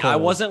funny. Cold. I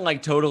wasn't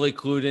like totally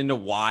clued into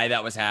why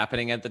that was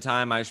happening at the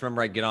time. I just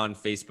remember I'd get on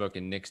Facebook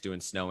and Nick's doing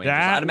snow angels.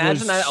 I'd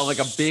imagine that like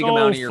a big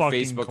amount of your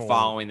Facebook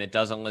following that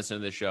doesn't listen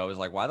to the show is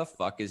like, why the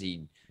fuck is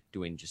he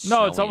doing just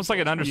No, it's almost like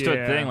an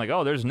understood thing. Like,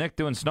 oh, there's Nick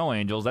doing snow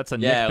angels. That's a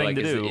Nick thing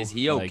to do. Is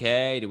he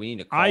okay? Do we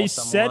need to call someone? I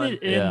said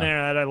it in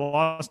there that I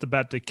lost a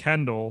bet to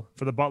Kendall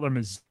for the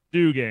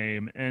Butler-Mizzou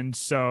game, and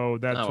so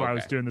that's why I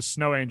was doing the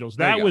snow angels.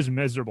 That was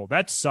miserable.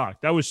 That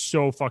sucked. That was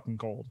so fucking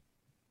cold.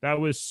 That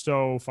was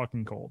so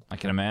fucking cold. I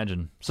can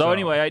imagine. So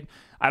anyway,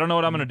 I don't know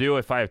what I'm going to do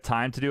if I have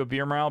time to do a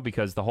beer morale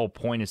because the whole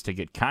point is to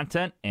get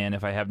content, and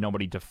if I have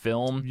nobody to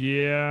film,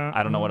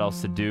 I don't know what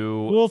else to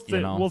do. We'll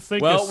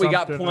think. Well, we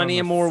got plenty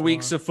of more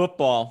weeks of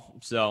football,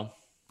 so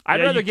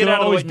I'd rather get out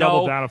of the way.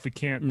 Double down if we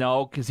can't.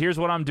 No, because here's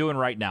what I'm doing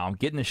right now. I'm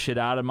getting the shit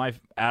out of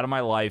my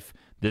life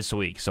this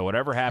week. So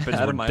whatever happens,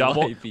 we're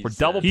double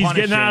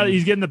punishing.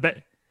 He's getting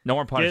the no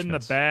more punishments. Getting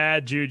the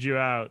bad juju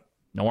out.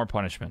 No more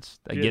punishments.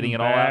 Getting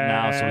it all out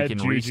now so we can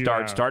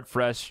restart, start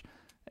fresh,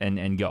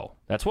 and go.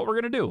 That's what we're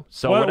gonna do.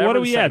 So what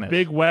are we at?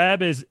 Big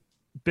Web is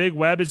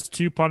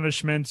 2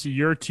 punishments.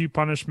 Your 2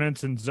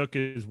 punishments, and Zook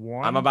is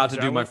 1. I'm about to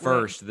do my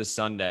first this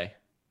Sunday.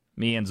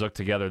 Me and Zook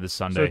together this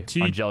Sunday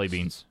on Jelly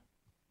Beans.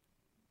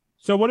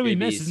 So what do we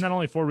miss? Isn't that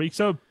only 4 weeks?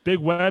 So Big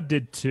Web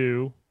did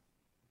 2.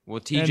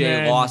 Well,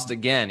 TJ lost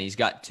again. He's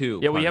got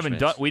 2. Yeah,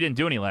 we didn't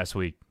do any last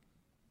week.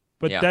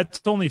 But that's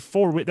only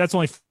 4 weeks. That's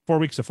only 4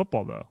 weeks of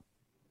football though.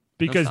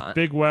 Because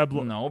Big Web...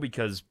 No,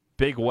 because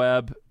Big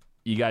Web,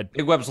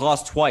 Big Web's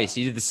lost twice.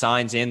 He did the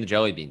signs and the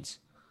jelly beans.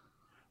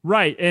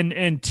 Right, and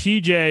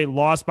TJ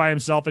lost by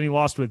himself, and he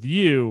lost with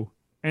you,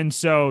 and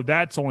so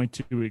that's only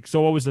 2 weeks. So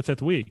what was the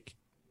 5th week?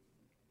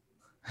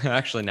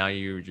 Actually, now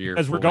you're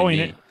because we're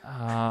going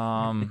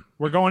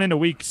we're going into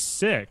week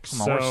 6.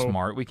 Come on, we're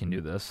smart. We can do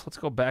this. Let's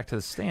go back to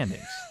the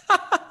standings.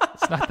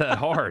 It's not that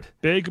hard.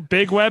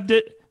 Big Web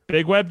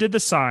did the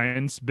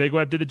signs. Big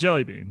Web did the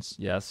jelly beans.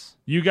 Yes.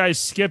 You guys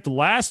skipped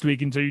last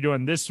week until you're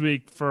doing this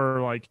week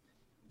for like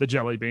the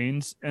jelly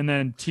beans, and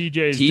then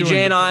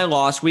TJ and I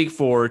lost week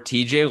 4.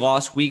 TJ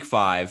lost week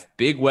 5.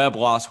 Big Web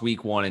lost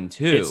week 1 and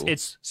 2.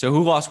 So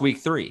who lost week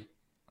 3?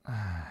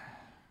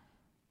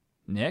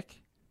 Nick.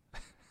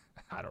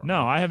 I don't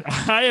know. I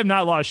have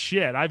not lost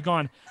shit. I went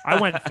 5-2,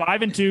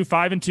 5-2,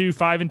 5-2,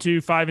 5-2,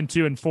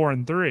 5-2, and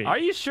 4-3. Are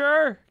you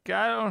sure?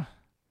 I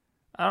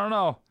don't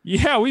know.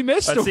 Yeah, we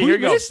missed. Let's see. Here we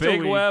go.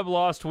 Big Web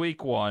lost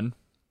week 1.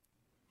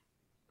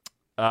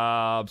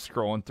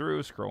 Scrolling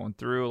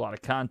through, a lot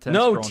of content.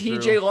 No,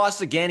 TJ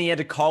lost again. He had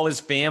to call his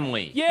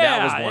family. Yeah,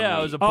 that was one week.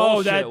 It was a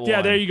bullshit one.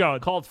 Yeah, there you go.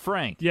 Called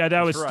Frank. Yeah,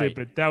 that was right.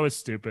 stupid. That was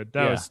stupid.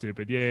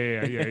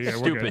 Yeah. Yeah.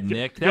 Stupid,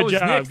 Nick. Good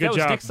job. That was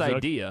Nick's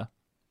idea.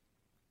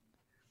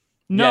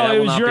 No, it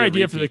was your be a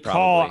idea for the repeat,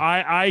 call.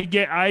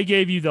 probably. I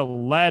gave you the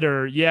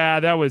letter. Yeah,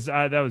 that was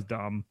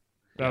dumb.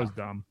 That was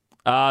dumb.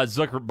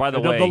 Zucker, by the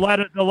way,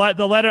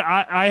 the letter.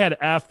 I had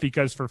F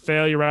because for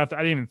failure. I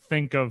didn't even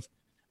think of.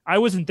 I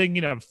wasn't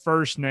thinking of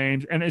first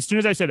names, and as soon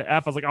as I said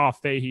F, I was like, "Oh,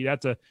 Fahey,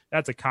 that's a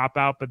cop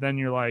out." But then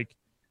you're like,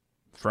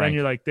 Frank.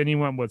 Then he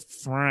went with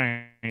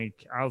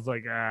Frank. I was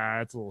like,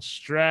 that's a little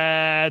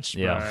stretch.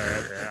 Yeah.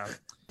 But, yeah.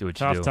 Do what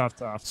you do.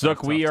 Tough.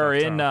 Zook, we are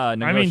in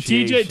negotiations. I mean,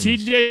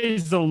 TJ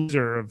is the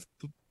loser of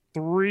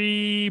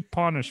 3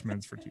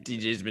 punishments for TJ.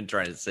 TJ's been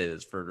trying to say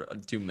this for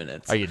 2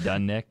 minutes. Are you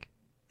done, Nick?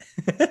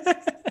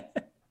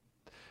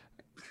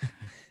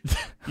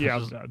 Yeah, I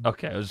was done.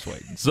 Okay, I was just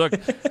waiting. Zook,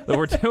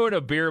 we're doing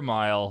a beer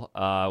mile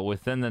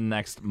within the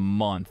next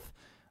month.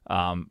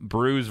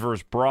 Brews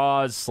versus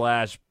Bras /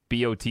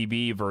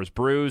 BOTB versus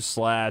Brews /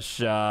 what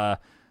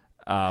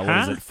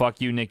is it?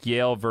 Fuck you, Nick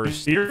Yale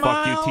versus Beer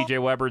Fuck mile? you,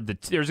 TJ Weber.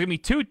 There's going to be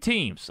 2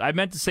 teams. I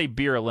meant to say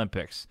Beer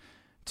Olympics.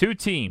 2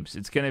 teams.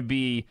 It's going to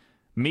be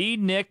me,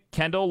 Nick,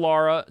 Kendall,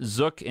 Laura,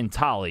 Zook, and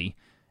Tali.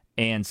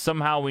 And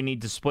somehow we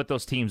need to split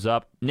those teams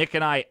up. Nick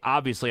and I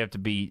obviously have to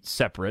be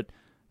separate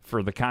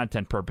for the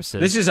content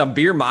purposes. This is a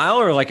beer mile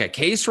or like a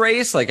case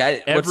race? Like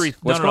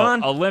what's going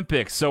on?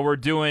 Olympics. So we're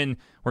gonna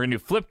do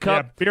Flip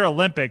Cup. Yeah, beer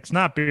Olympics,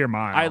 not beer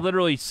mile. I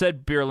literally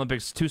said beer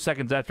Olympics 2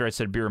 seconds after I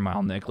said beer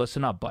mile. Nick,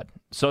 listen up, bud.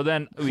 So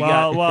then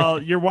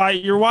your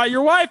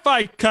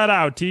Wi-Fi cut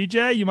out,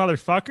 TJ. You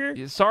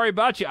motherfucker. Sorry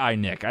about you,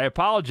 Nick. I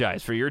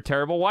apologize for your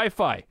terrible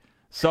Wi-Fi.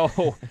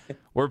 So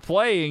we're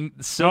playing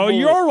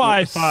your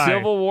Wi-Fi.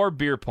 Civil War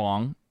beer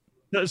pong.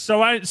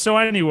 So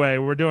anyway,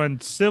 we're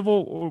doing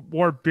Civil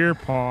War beer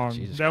pong.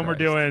 Jesus then Christ.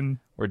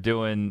 we're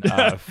doing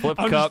Flip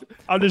Cup.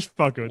 I'm just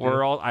fucking with you.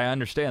 I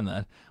understand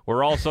that.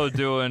 We're also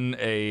doing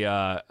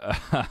a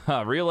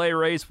relay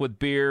race with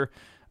beer,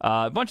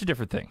 a bunch of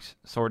different things.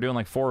 So we're doing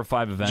like 4 or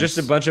 5 events. Just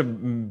a bunch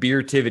of beer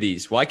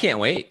activities. Well, I can't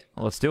wait.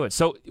 Let's do it.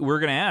 So we're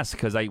gonna ask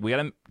because we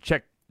gotta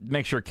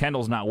make sure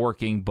Kendall's not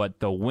working. But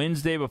the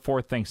Wednesday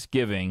before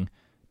Thanksgiving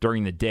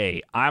during the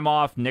day, I'm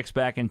off. Nick's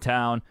back in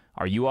town.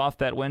 Are you off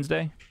that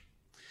Wednesday?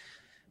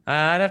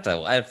 I'd have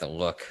to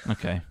look.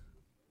 Okay.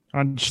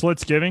 On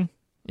Schlitzgiving?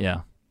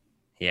 Yeah.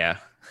 Yeah.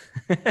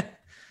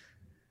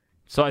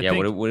 So I think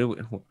what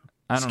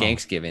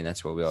Skanksgiving,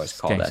 that's what we always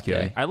call that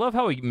day. I love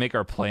how we make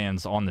our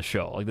plans on the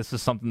show. Like this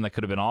is something that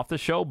could have been off the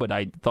show, but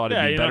I thought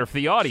it'd be better for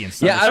the audience.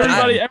 Yeah, I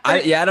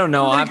don't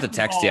know. I'll have to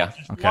text you.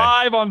 Okay.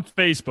 Live on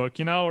Facebook,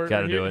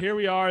 do it. Here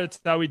we are. That's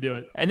how we do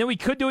it. And then we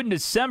could do it in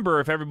December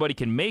if everybody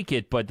can make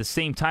it, but at the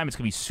same time it's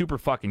gonna be super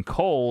fucking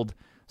cold,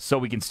 so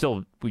we just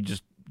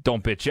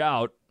don't bitch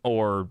out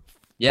or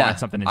find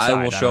something inside.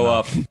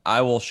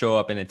 I will show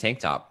up in a tank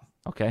top.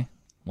 Okay.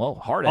 Well,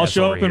 hard. I'll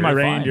show up in my Fine.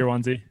 reindeer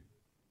onesie.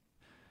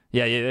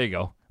 Yeah, there you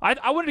go.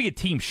 I wanted to get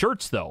team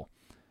shirts though,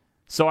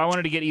 so I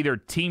wanted to get either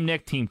Team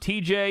Nick, Team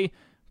TJ,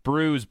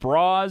 Brews,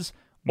 Bras,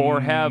 or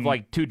have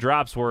like 2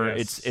 drops where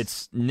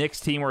it's Nick's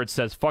team where it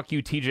says "fuck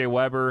you, TJ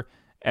Weber,"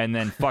 and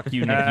then "fuck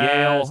you, Nick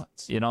Yale,"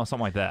 something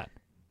like that.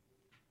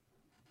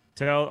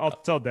 I'll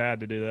tell Dad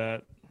to do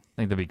that. I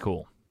think that'd be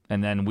cool.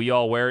 And then we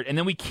all wear it, and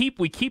then we keep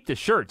the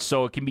shirts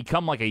so it can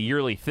become like a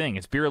yearly thing.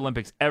 It's Beer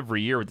Olympics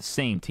every year with the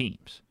same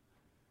teams.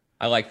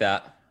 I like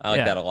that. I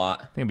like that a lot.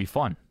 I think it'd be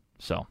fun.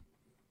 So,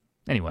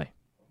 anyway,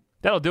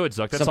 that'll do it,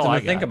 Zuck. That's something all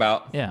I to think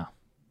about. Yeah.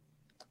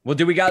 Well,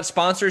 do we got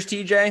sponsors,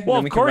 TJ? Well,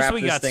 of course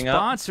we got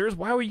sponsors.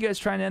 Why were you guys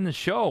trying to end the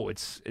show?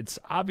 It's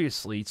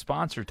obviously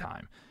sponsor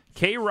time.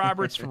 K.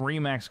 Roberts from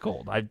Remax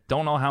Gold. I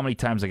don't know how many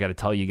times I got to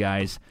tell you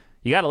guys.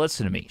 You got to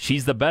listen to me.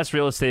 She's the best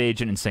real estate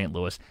agent in St.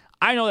 Louis.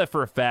 I know that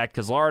for a fact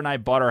because Laura and I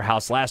bought our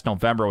house last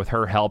November with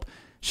her help.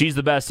 She's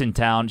the best in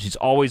town. She's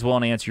always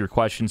willing to answer your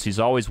questions. She's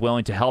always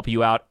willing to help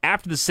you out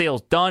after the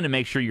sale's done and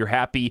make sure you're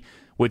happy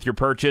with your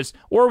purchase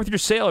or with your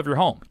sale of your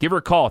home. Give her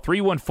a call,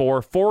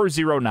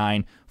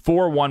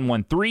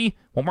 314-409-4113.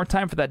 One more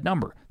time for that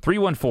number,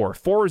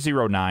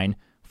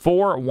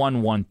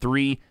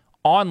 314-409-4113.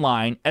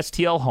 Online,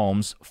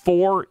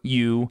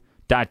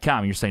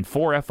 stlhomes4u.com. You're saying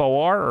 4FOR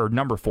or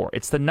number 4?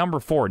 It's the number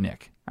 4,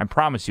 Nick. I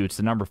promise you it's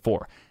the number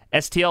 4.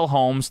 STL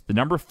Homes, the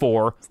number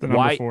 4,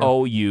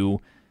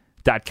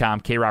 YOU.com,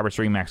 K. Roberts,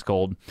 Remax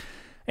Gold.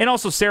 And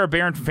also Sarah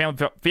Barron from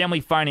Family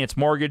Finance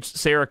Mortgage.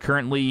 Sarah,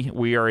 currently,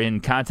 we are in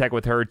contact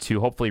with her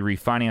to hopefully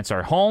refinance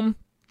our home.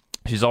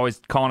 She's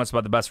always calling us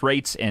about the best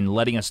rates and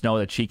letting us know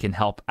that she can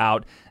help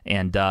out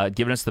and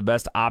giving us the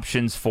best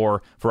options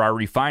for our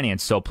refinance.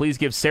 So please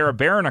give Sarah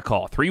Barron a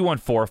call,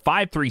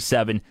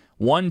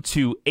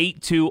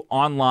 314-537-1282,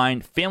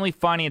 online,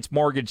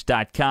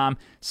 familyfinanceMortgage.com.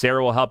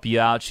 Sarah will help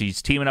you out.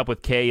 She's teaming up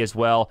with Kay as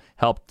well,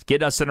 helped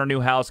get us in our new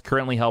house,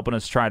 currently helping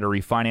us try to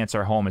refinance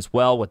our home as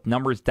well with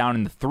numbers down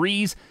in the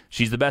 3s.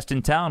 She's the best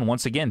in town.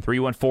 Once again,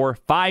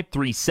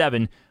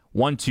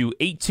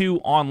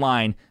 314-537-1282,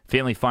 online,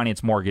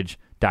 familyfinanceMortgage.com.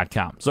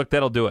 ZookAuction.com. Zook,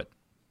 that'll do it.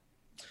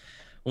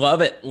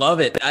 Love it.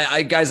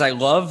 Guys, I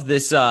love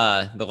this,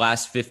 the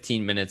last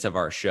 15 minutes of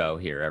our show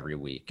here every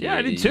week. Yeah,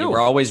 I did too.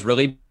 We're always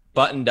really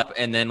buttoned up,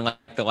 and then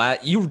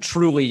you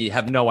truly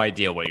have no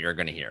idea what you're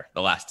going to hear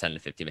the last 10 to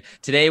 15 minutes.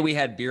 Today we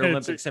had Beer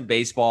Olympics and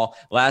baseball.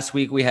 Last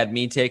week we had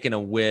me taking a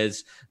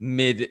whiz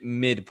mid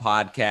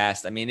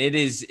podcast. I mean,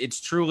 it's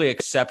truly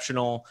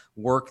exceptional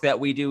work that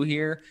we do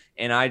here,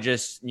 and I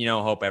just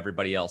hope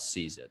everybody else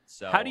sees it.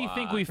 So how do you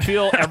think we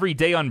feel every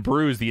day on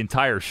Brews the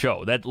entire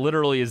show? That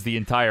literally is the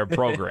entire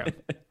program.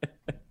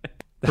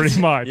 Pretty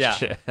much.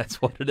 Yeah,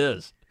 that's what it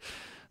is.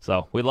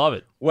 So we love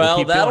it.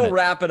 Well, that'll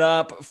wrap it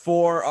up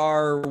for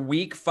our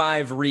Week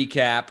 5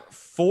 recap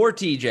for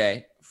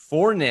TJ,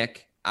 for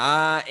Nick,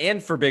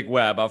 and for Big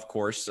Web, of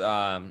course,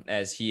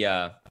 as he,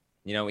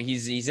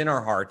 he's in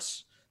our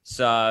hearts.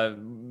 So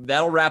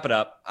that'll wrap it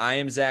up. I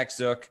am Zach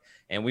Zook,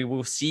 and we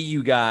will see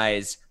you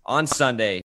guys on Sunday